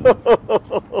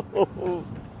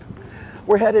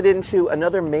 We're headed into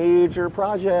another major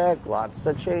project, lots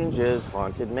of changes,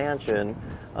 Haunted Mansion.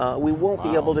 We won't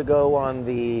be able to go on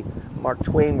the Mark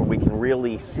Twain where we can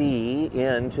really see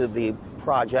into the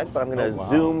project, but I'm going to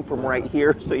zoom from right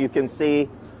here so you can see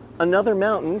another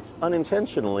mountain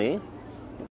unintentionally.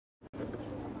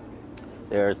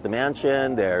 There's the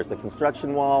mansion, there's the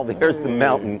construction wall, there's the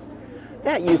mountain.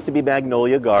 That used to be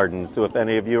Magnolia Gardens, so if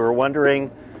any of you are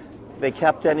wondering if they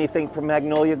kept anything from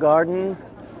Magnolia Garden,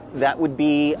 that would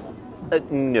be a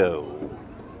no.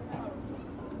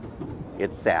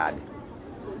 It's sad.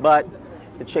 But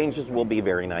the changes will be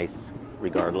very nice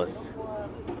regardless.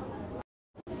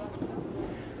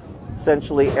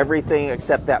 Essentially everything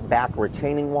except that back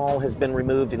retaining wall has been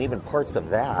removed, and even parts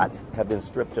of that have been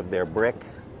stripped of their brick.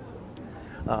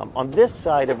 On this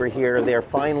side over here, they're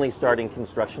finally starting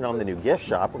construction on the new gift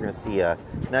shop. We're going to see a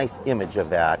nice image of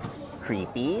that.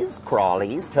 Creepies,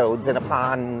 crawlies, toads in a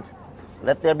pond.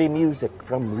 Let there be music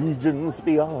from regions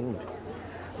beyond.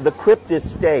 The crypt is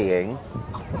staying.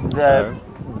 The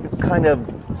kind of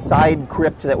side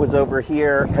crypt that was over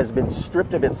here has been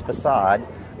stripped of its facade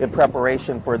in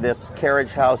preparation for this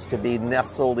carriage house to be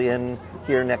nestled in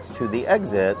here next to the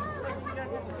exit.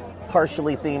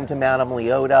 Partially themed to Madame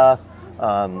Leota,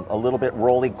 a little bit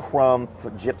Rolly Crump,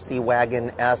 Gypsy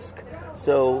Wagon-esque.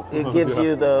 So it gives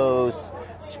you those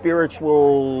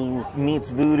spiritual meets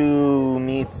voodoo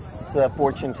meets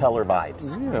fortune teller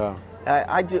vibes. Yeah.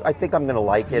 I think I'm going to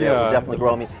like it. Yeah, it will definitely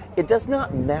grow on me. It does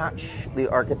not match the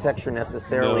architecture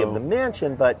necessarily of the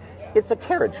mansion, but it's a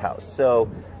carriage house. So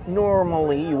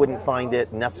normally you wouldn't find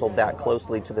it nestled that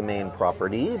closely to the main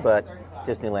property, but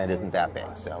Disneyland isn't that big.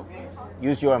 So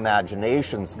use your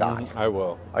imagination, Scott. I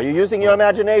will. Are you using your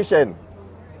imagination?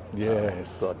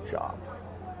 Yes. Good job.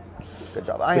 Good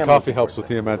job. The coffee helps with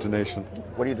the imagination.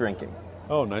 What are you drinking?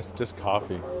 Oh, nice. Just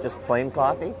coffee. Just plain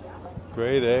coffee?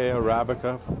 Grade A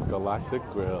Arabica from Galactic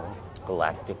Grill.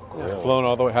 Galactic Grill. I've flown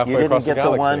all the way halfway You didn't across the get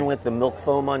galaxy. the one with the milk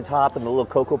foam on top and the little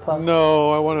Cocoa Puff? No,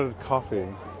 I wanted coffee.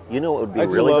 You know what would be I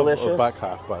really do love delicious? a back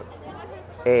half, but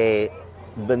A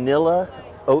vanilla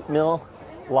oatmeal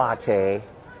latte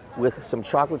with some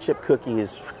chocolate chip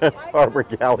cookies from Harbor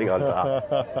Galley on top.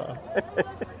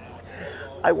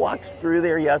 I walked through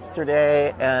there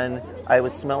yesterday and I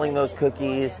was smelling those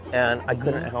cookies and I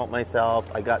couldn't help myself.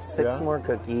 I got 6 more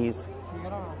cookies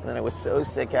and then I was so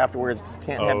sick afterwards because I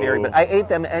can't have dairy, but I ate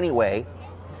them anyway.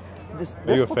 This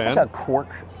looks like a cork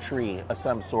tree of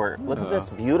some sort. Look at this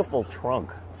beautiful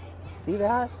trunk. See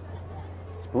that?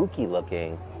 Spooky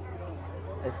looking.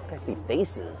 I think I see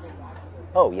faces.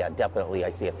 Oh yeah, definitely I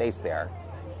see a face there.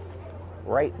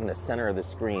 Right in the center of the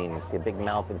screen, you see a big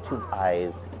mouth and 2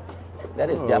 eyes. That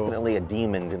is definitely a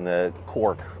demon in the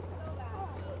cork.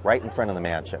 Right in front of the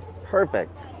mansion.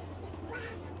 Perfect.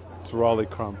 it's Raleigh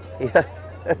Crump. Yeah.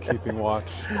 Keeping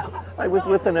watch. I was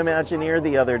with an Imagineer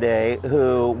the other day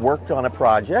who worked on a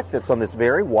project that's on this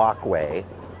very walkway.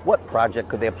 What project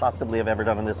could they possibly have ever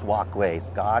done on this walkway,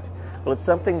 Scott? Well, it's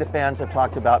something the fans have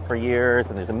talked about for years,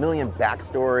 and there's a million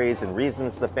backstories and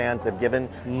reasons the fans have given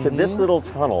to this little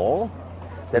tunnel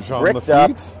that's bricked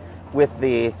up with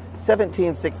the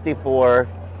 1764.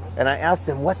 And I asked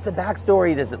him, what's the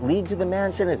backstory? Does it lead to the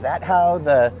mansion? Is that how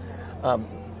the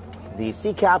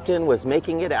sea captain was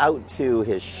making it out to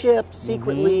his ship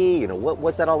secretly? You know,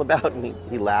 what's that all about? And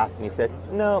he laughed and he said,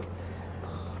 no,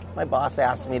 my boss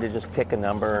asked me to just pick a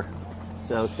number.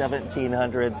 So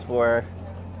 1700s for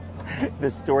the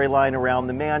storyline around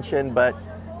the mansion, but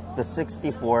The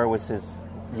 64 was his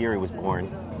year he was born.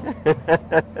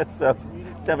 So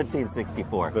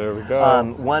 1764. There we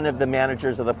go. One of the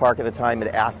managers of the park at the time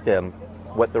had asked him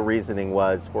what the reasoning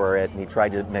was for it, and he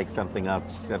tried to make something up.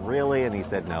 She said, really? And he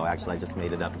said, no, actually, I just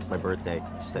made it up. It's my birthday.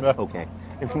 She said, okay.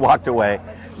 And he walked away.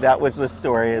 That was the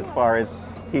story as far as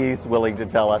he's willing to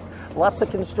tell us. Lots of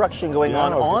construction going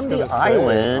on the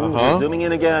island. Zooming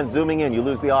in again, zooming in. You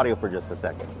lose the audio for just a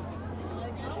second.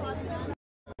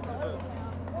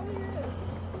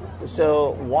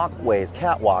 So walkways,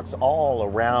 catwalks all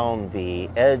around the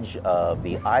edge of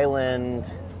the island.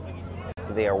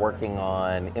 They are working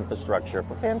on infrastructure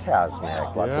for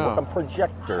Fantasmic. Lots of work on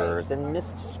projectors and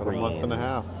mist screens. About a month and a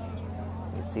half.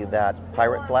 You see that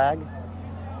pirate flag?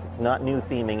 It's not new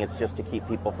theming, it's just to keep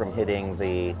people from hitting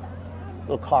the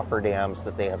little coffer dams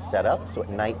that they have set up, so at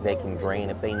night they can drain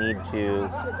if they need to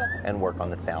and work on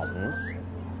the fountains.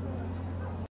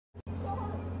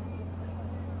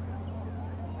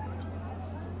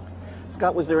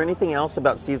 Scott, was there anything else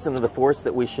about Season of the Force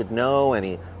that we should know?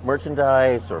 Any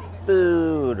merchandise or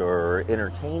food or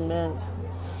entertainment?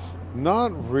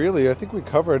 Not really. I think we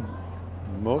covered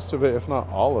most of it, if not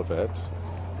all of it.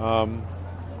 The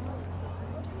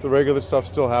regular stuff's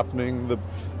still happening.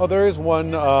 There is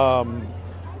one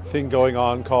thing going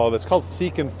on it's called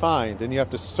Seek and Find, and you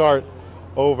have to start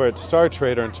over at Star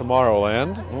Trader in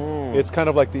Tomorrowland. It's kind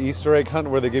of like the Easter egg hunt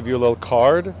where they give you a little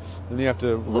card, and you have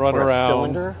to run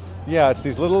around. Cylinder? Yeah, it's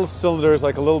these little cylinders,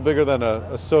 like a little bigger than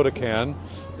a soda can,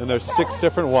 and there's 6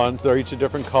 different ones. They're each a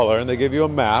different color, and they give you a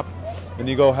map, and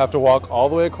you have to walk all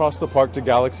the way across the park to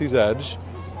Galaxy's Edge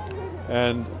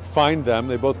and find them.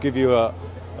 They both give you a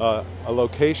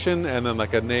location and then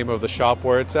like a name of the shop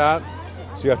where it's at.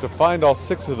 So you have to find all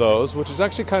 6 of those, which is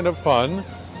actually kind of fun.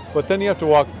 But then you have to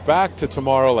walk back to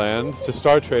Tomorrowland to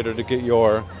Star Trader to get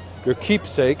your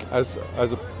keepsake as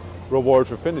a reward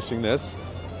for finishing this.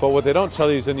 But what they don't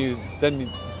tell you is you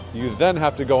then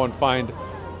have to go and find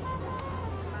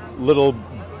little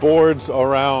boards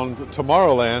around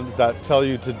Tomorrowland that tell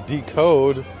you to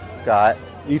decode Scott,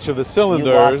 each of the cylinders.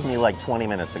 You lost me like 20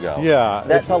 minutes ago. Yeah.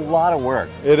 That's a lot of work.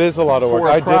 It is a lot of work.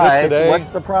 For a prize, did it today. What's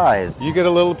the prize? You get a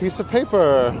little piece of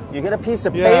paper. You get a piece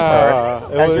of paper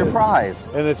as your prize.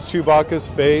 And it's Chewbacca's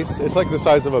face. It's like the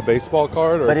size of a baseball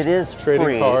card or but it is trading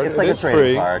free. card. It's like a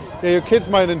trading card. Yeah, your kids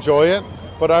might enjoy it,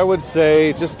 but I would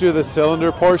say just do the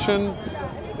cylinder portion,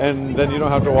 and then you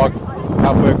don't have to walk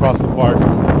halfway across the park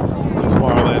to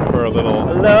Tomorrowland for a little piece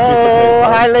of paper.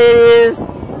 Hi ladies!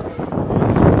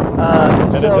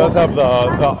 And it does have the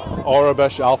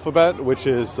Aurebesh alphabet, which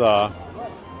is one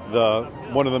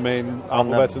of the main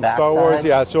alphabets in Star Wars.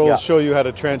 Yeah, so it'll show you how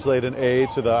to translate an A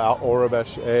to the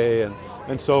Aurebesh A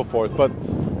and so forth. But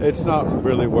it's not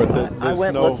really worth it. I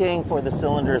went looking for the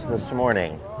cylinders this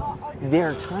morning.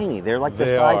 They're tiny. They're like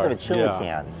the size of a chili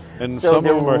can. And so some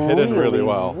of them are hidden really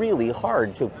well. Really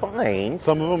hard to find.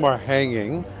 Some of them are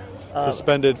hanging,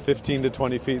 suspended 15 to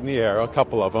 20 feet in the air, a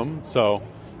couple of them. So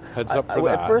heads up for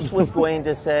that. At first was going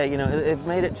to say, it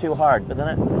made it too hard, but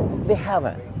then they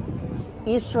haven't.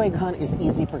 Easter egg hunt is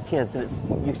easy for kids, and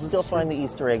you still find the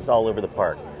Easter eggs all over the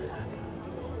park.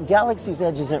 Galaxy's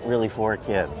Edge isn't really for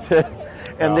kids.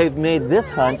 And they've made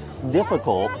this hunt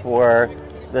difficult for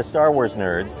the Star Wars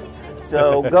nerds.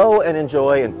 So go and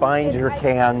enjoy and find your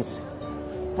cans,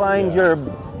 find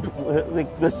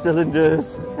the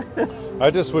cylinders.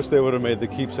 I just wish they would have made the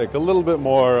keepsake a little bit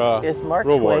more Is Mark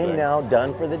rewarding. Twain now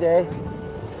done for the day?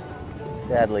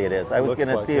 Sadly it is. I was going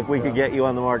to see if we could get you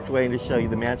on the Mark Twain to show you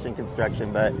the mansion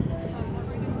construction, but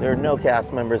there are no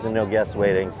cast members and no guests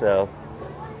waiting, so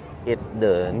it's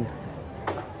done.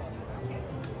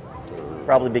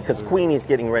 Probably because Queenie's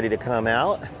getting ready to come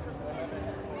out.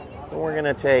 We're going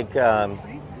to take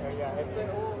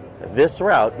this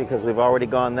route because we've already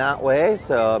gone that way,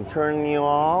 so I'm turning you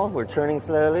all. We're turning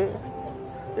slowly.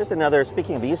 There's another,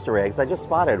 speaking of Easter eggs, I just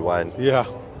spotted one. Yeah.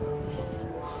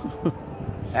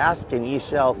 Ask and ye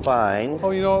shall find.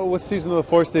 Oh, you know, with Season of the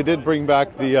Force, they did bring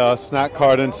back the snack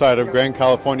cart inside of Grand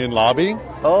Californian Lobby.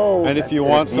 Oh, and if you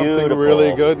want something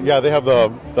really good, yeah, they have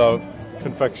the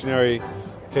confectionery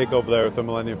cake over there with the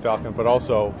Millennium Falcon, but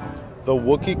also the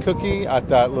Wookiee cookie at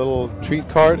that little treat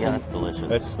cart. Yeah, it's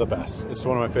delicious. It's the best. It's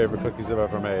one of my favorite cookies I've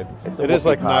ever made. It is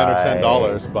like $9 or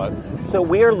 $10, but... So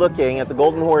we are looking at the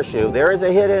Golden Horseshoe. There is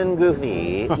a hidden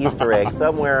Goofy Easter egg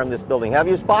somewhere in this building. Have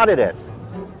you spotted it?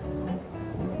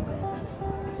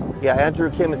 Yeah, Andrew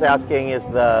Kim is asking, is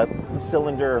the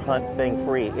cylinder hunt thing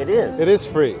free? It is. It is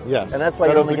free, yes. And that's why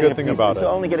that you're is only the getting good thing about it.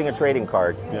 only getting a trading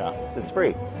card. Yeah. It's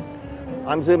free.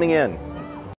 I'm zooming in.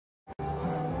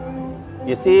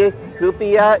 You see Goofy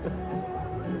yet?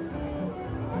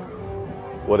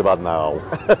 What about now?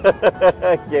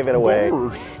 Gave it away.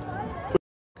 Gosh.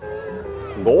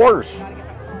 Gosh,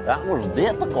 that was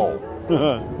difficult.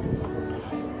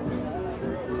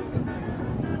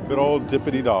 Good old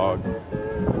dippity dog.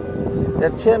 Now,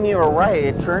 Tim, you were right.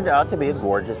 It turned out to be a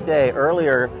gorgeous day.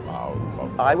 Earlier,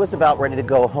 I was about ready to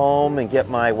go home and get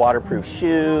my waterproof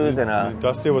shoes and a...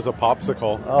 Dusty was a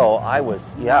popsicle. Oh, I was,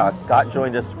 yeah. Scott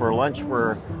joined us for lunch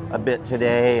for a bit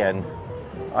today, and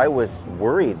I was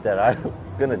worried that I was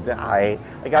going to die.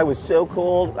 Like, I was so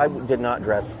cold, I did not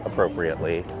dress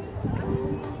appropriately.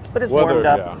 But it's warmed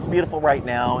up. Yeah. It's beautiful right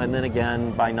now. And then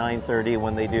again, by 9:30,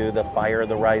 when they do the Fire of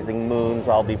the Rising Moons,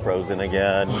 I'll be frozen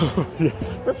again.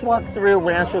 Yes. Let's walk through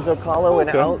Rancho Zocalo and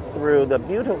out through the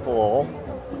beautiful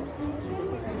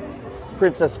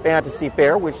Princess Fantasy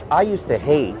Fair, which I used to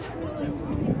hate,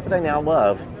 but I now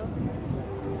love.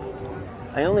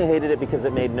 I only hated it because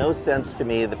it made no sense to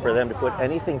me that for them to put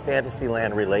anything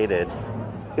Fantasyland related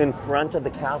in front of the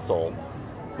castle,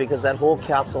 because that whole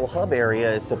castle hub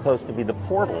area is supposed to be the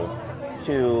portal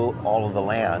to all of the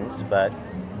lands, but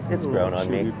it's grown on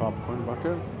me. Popcorn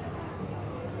bucket.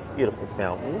 Beautiful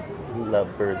fountain. Love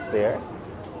birds there.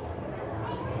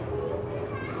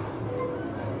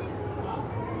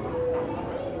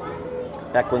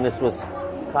 Back when this was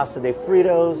Casa de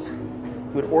Fritos,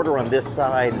 we would order on this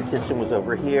side. The kitchen was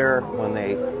over here. When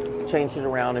they changed it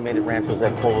around and made it Rancho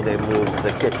Zocalo, they moved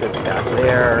the kitchen back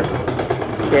there,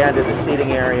 expanded the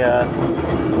seating area.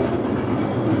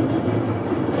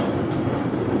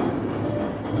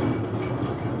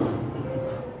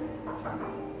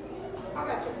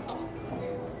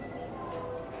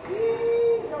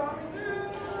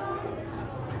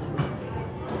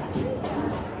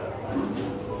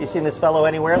 You seen this fellow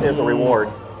anywhere? There's a reward.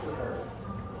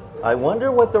 I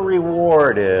wonder what the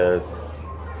reward is.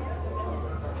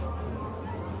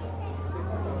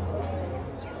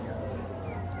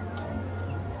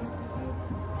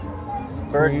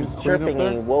 Bird was chirping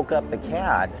and he woke up the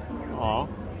cat. Aw.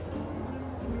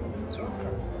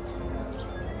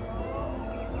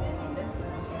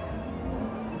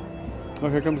 Oh,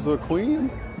 here comes the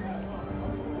queen.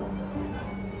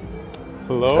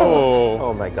 Hello.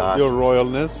 Oh my gosh. Your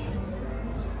royalness.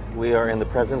 We are in the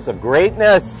presence of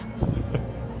greatness.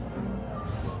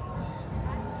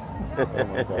 Oh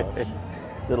my gosh.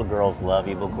 Little girls love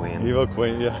evil queens. Evil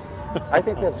queen, yeah. I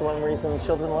think that's one reason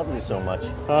children love you so much.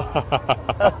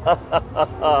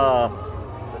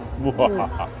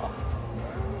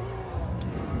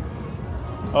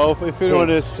 Oh, if anyone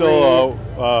is still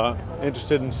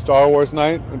interested in Star Wars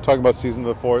night, I'm talking about Season of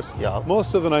the Force. Yeah.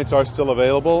 Most of the nights are still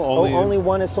available. Only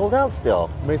one is sold out still.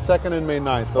 May 2nd and May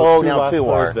 9th. Those now last two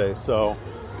Thursdays. So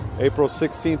April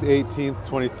 16th, 18th,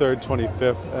 23rd,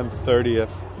 25th, and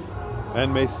 30th,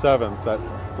 and May 7th.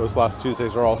 Those last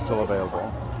Tuesdays are all still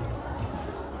available.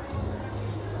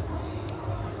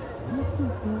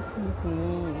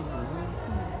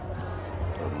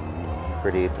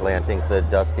 Pretty plantings, the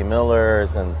Dusty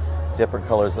Millers, and different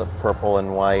colors of purple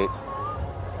and white.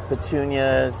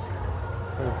 Petunias.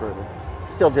 Very pretty.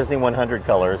 Still Disney 100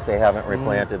 colors. They haven't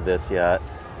replanted this yet.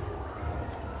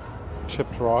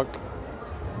 Chipped rock.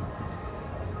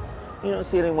 You don't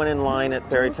see anyone in line at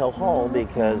Fairy Tale Hall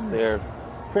because their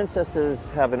princesses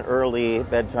have an early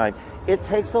bedtime. It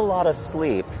takes a lot of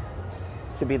sleep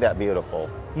to be that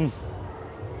beautiful.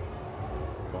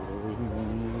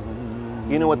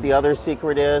 You know what the other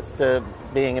secret is to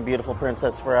being a beautiful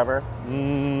princess forever?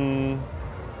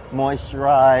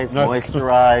 Moisturize,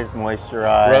 moisturize,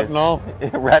 moisturize. Retinol?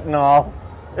 Retinol.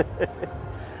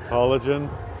 Collagen.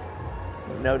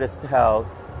 Noticed how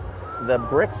the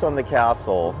bricks on the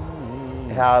castle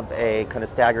have a kind of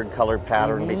staggered color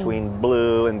pattern between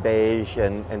blue and beige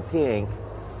and pink.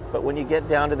 But when you get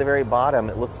down to the very bottom,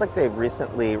 it looks like they've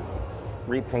recently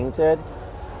repainted.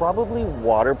 Probably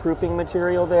waterproofing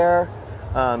material there.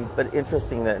 But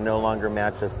interesting that it no longer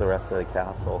matches the rest of the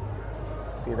castle.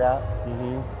 See that?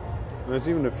 There's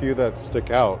even a few that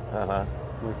stick out.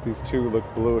 Like these two look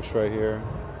bluish right here.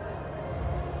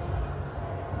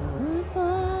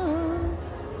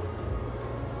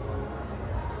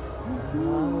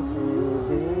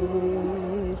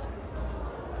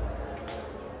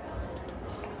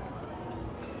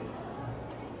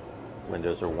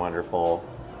 Windows are wonderful.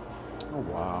 Oh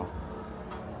wow.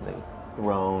 The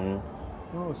throne.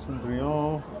 Oh,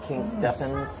 Cendrillon. King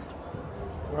Stephen's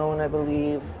throne, I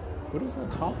believe. What is the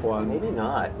top one? Maybe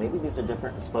not. Maybe these are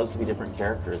supposed to be different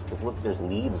characters, because look, there's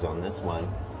leaves on this one.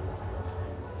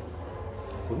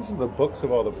 Well, these are the books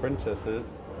of all the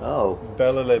princesses. Oh.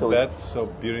 Belle et la Bête, so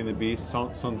Beauty and the Beast.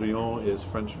 Cendrillon is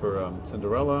French for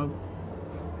Cinderella.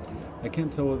 I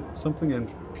can't tell something in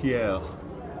Pierre.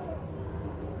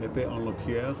 Épée en la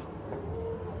pierre.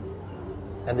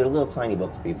 And they're little tiny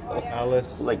books, people.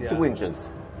 Alice. Like 2 inches.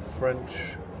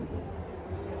 French.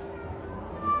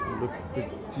 Le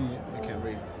petit. I can't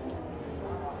read.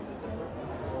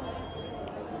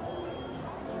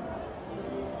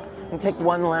 And take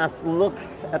one last look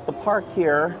at the park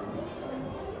here,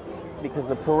 because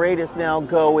the parade is now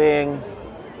going.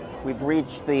 We've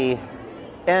reached the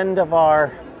end of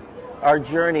our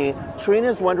journey.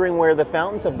 Trina's wondering where the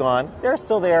fountains have gone. They're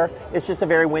still there. It's just a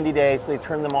very windy day, so they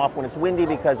turn them off when it's windy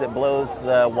because it blows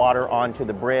the water onto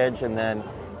the bridge, and then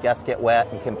guests get wet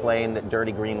and complain that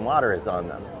dirty green water is on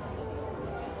them.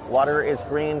 Water is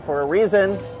green for a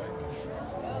reason.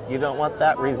 You don't want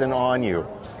that reason on you.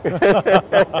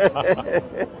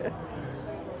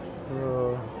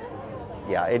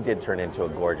 Yeah, it did turn into a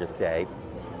gorgeous day.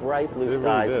 Bright blue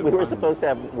skies. Really we were supposed to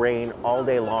have rain all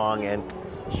day long, and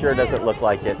it sure doesn't look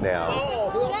like it now.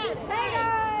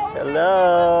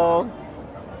 Hello.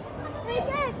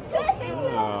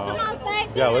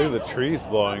 Yeah, look at the trees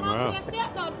blowing around.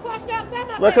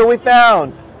 Look who we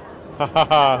found.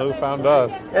 Who found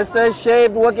us? It's the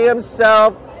shaved Wookiee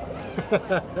himself.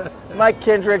 Mike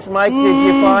Kindrich. Mike, did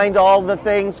you find all the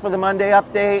things for the Monday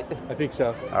update? I think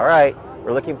so. All right.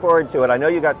 We're looking forward to it. I know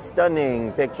you got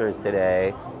stunning pictures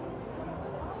today.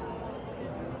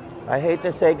 I hate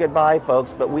to say goodbye,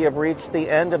 folks, but we have reached the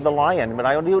end of The Lion. But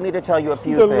I do need to tell you a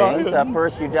few things.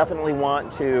 First, you definitely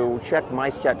want to check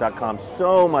micechat.com.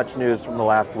 So much news from the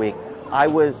last week. I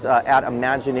was at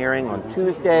Imagineering on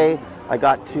Tuesday. I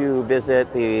got to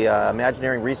visit the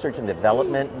Imagineering Research and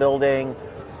Development building,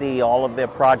 see all of the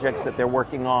projects that they're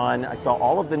working on. I saw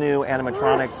all of the new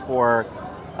animatronics for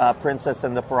Princess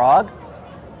and the Frog.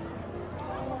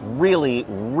 Really,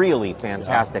 really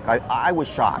fantastic. I was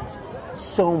shocked.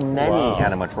 So many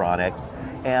animatronics.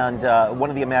 And one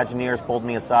of the Imagineers pulled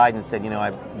me aside and said, you know,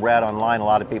 I've read online a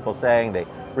lot of people saying they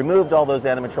removed all those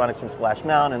animatronics from Splash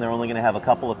Mountain and they're only going to have a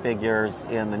couple of figures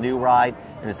in the new ride.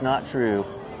 And it's not true.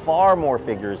 Far more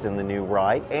figures in the new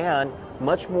ride and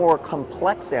much more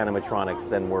complex animatronics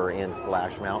than were in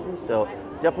Splash Mountain. So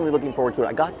definitely looking forward to it.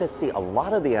 I got to see a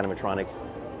lot of the animatronics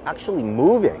actually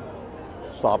moving.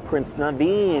 Saw Prince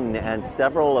Naveen and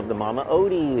several of the Mama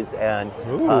Odies and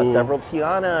several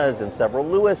Tianas and several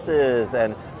Lewises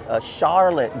and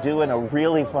Charlotte doing a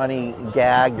really funny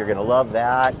gag. You're going to love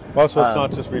that. Also, it's not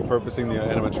just repurposing the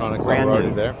animatronics that were already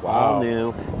there. Wow. All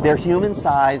new. They're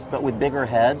human-sized, but with bigger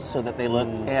heads so that they look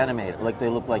animated, like they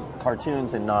look like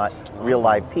cartoons and not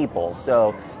real-life people.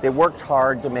 So they worked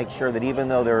hard to make sure that even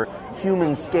though they're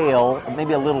human scale,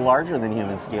 maybe a little larger than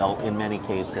human scale in many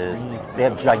cases, they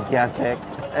have gigantic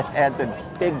heads and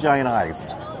big giant eyes.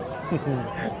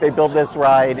 They build this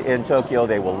ride in Tokyo,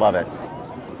 they will love it.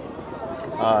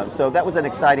 So that was an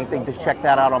exciting thing to check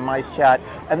that out on Mice Chat.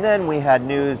 And then we had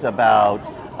news about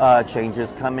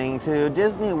changes coming to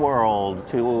Disney World,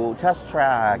 to Test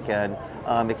Track, and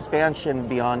expansion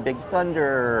beyond Big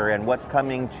Thunder, and what's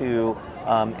coming to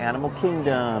Animal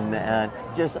Kingdom, and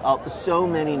just so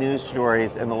many news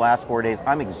stories in the last 4 days.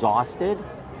 I'm exhausted.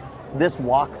 This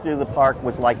walk through the park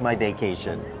was like my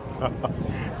vacation.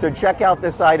 So check out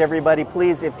this site, everybody.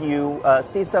 Please, if you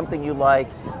see something you like,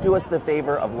 do us the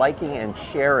favor of liking and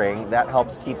sharing. That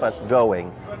helps keep us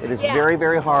going. It is very,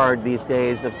 very hard these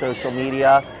days of social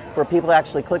media for people to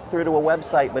actually click through to a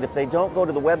website. But if they don't go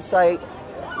to the website,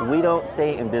 we don't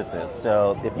stay in business.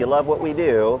 So if you love what we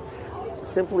do,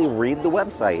 simply read the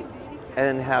website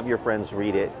and have your friends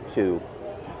read it too.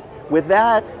 With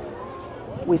that,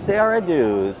 we say our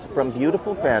adieus from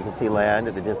beautiful Fantasyland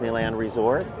at the Disneyland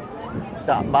Resort.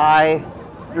 Stop by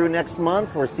through next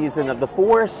month for Season of the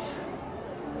Force.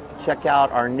 Check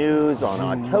out our news on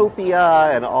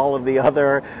Autopia and all of the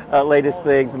other latest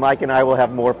things. Mike and I will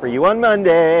have more for you on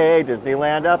Monday.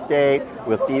 Disneyland Update.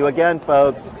 We'll see you again,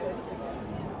 folks,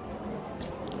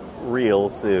 real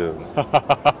soon.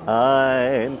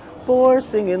 I'm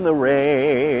forcing in the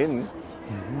rain.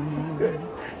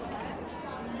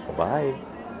 Bye.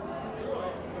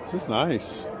 This is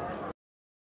nice.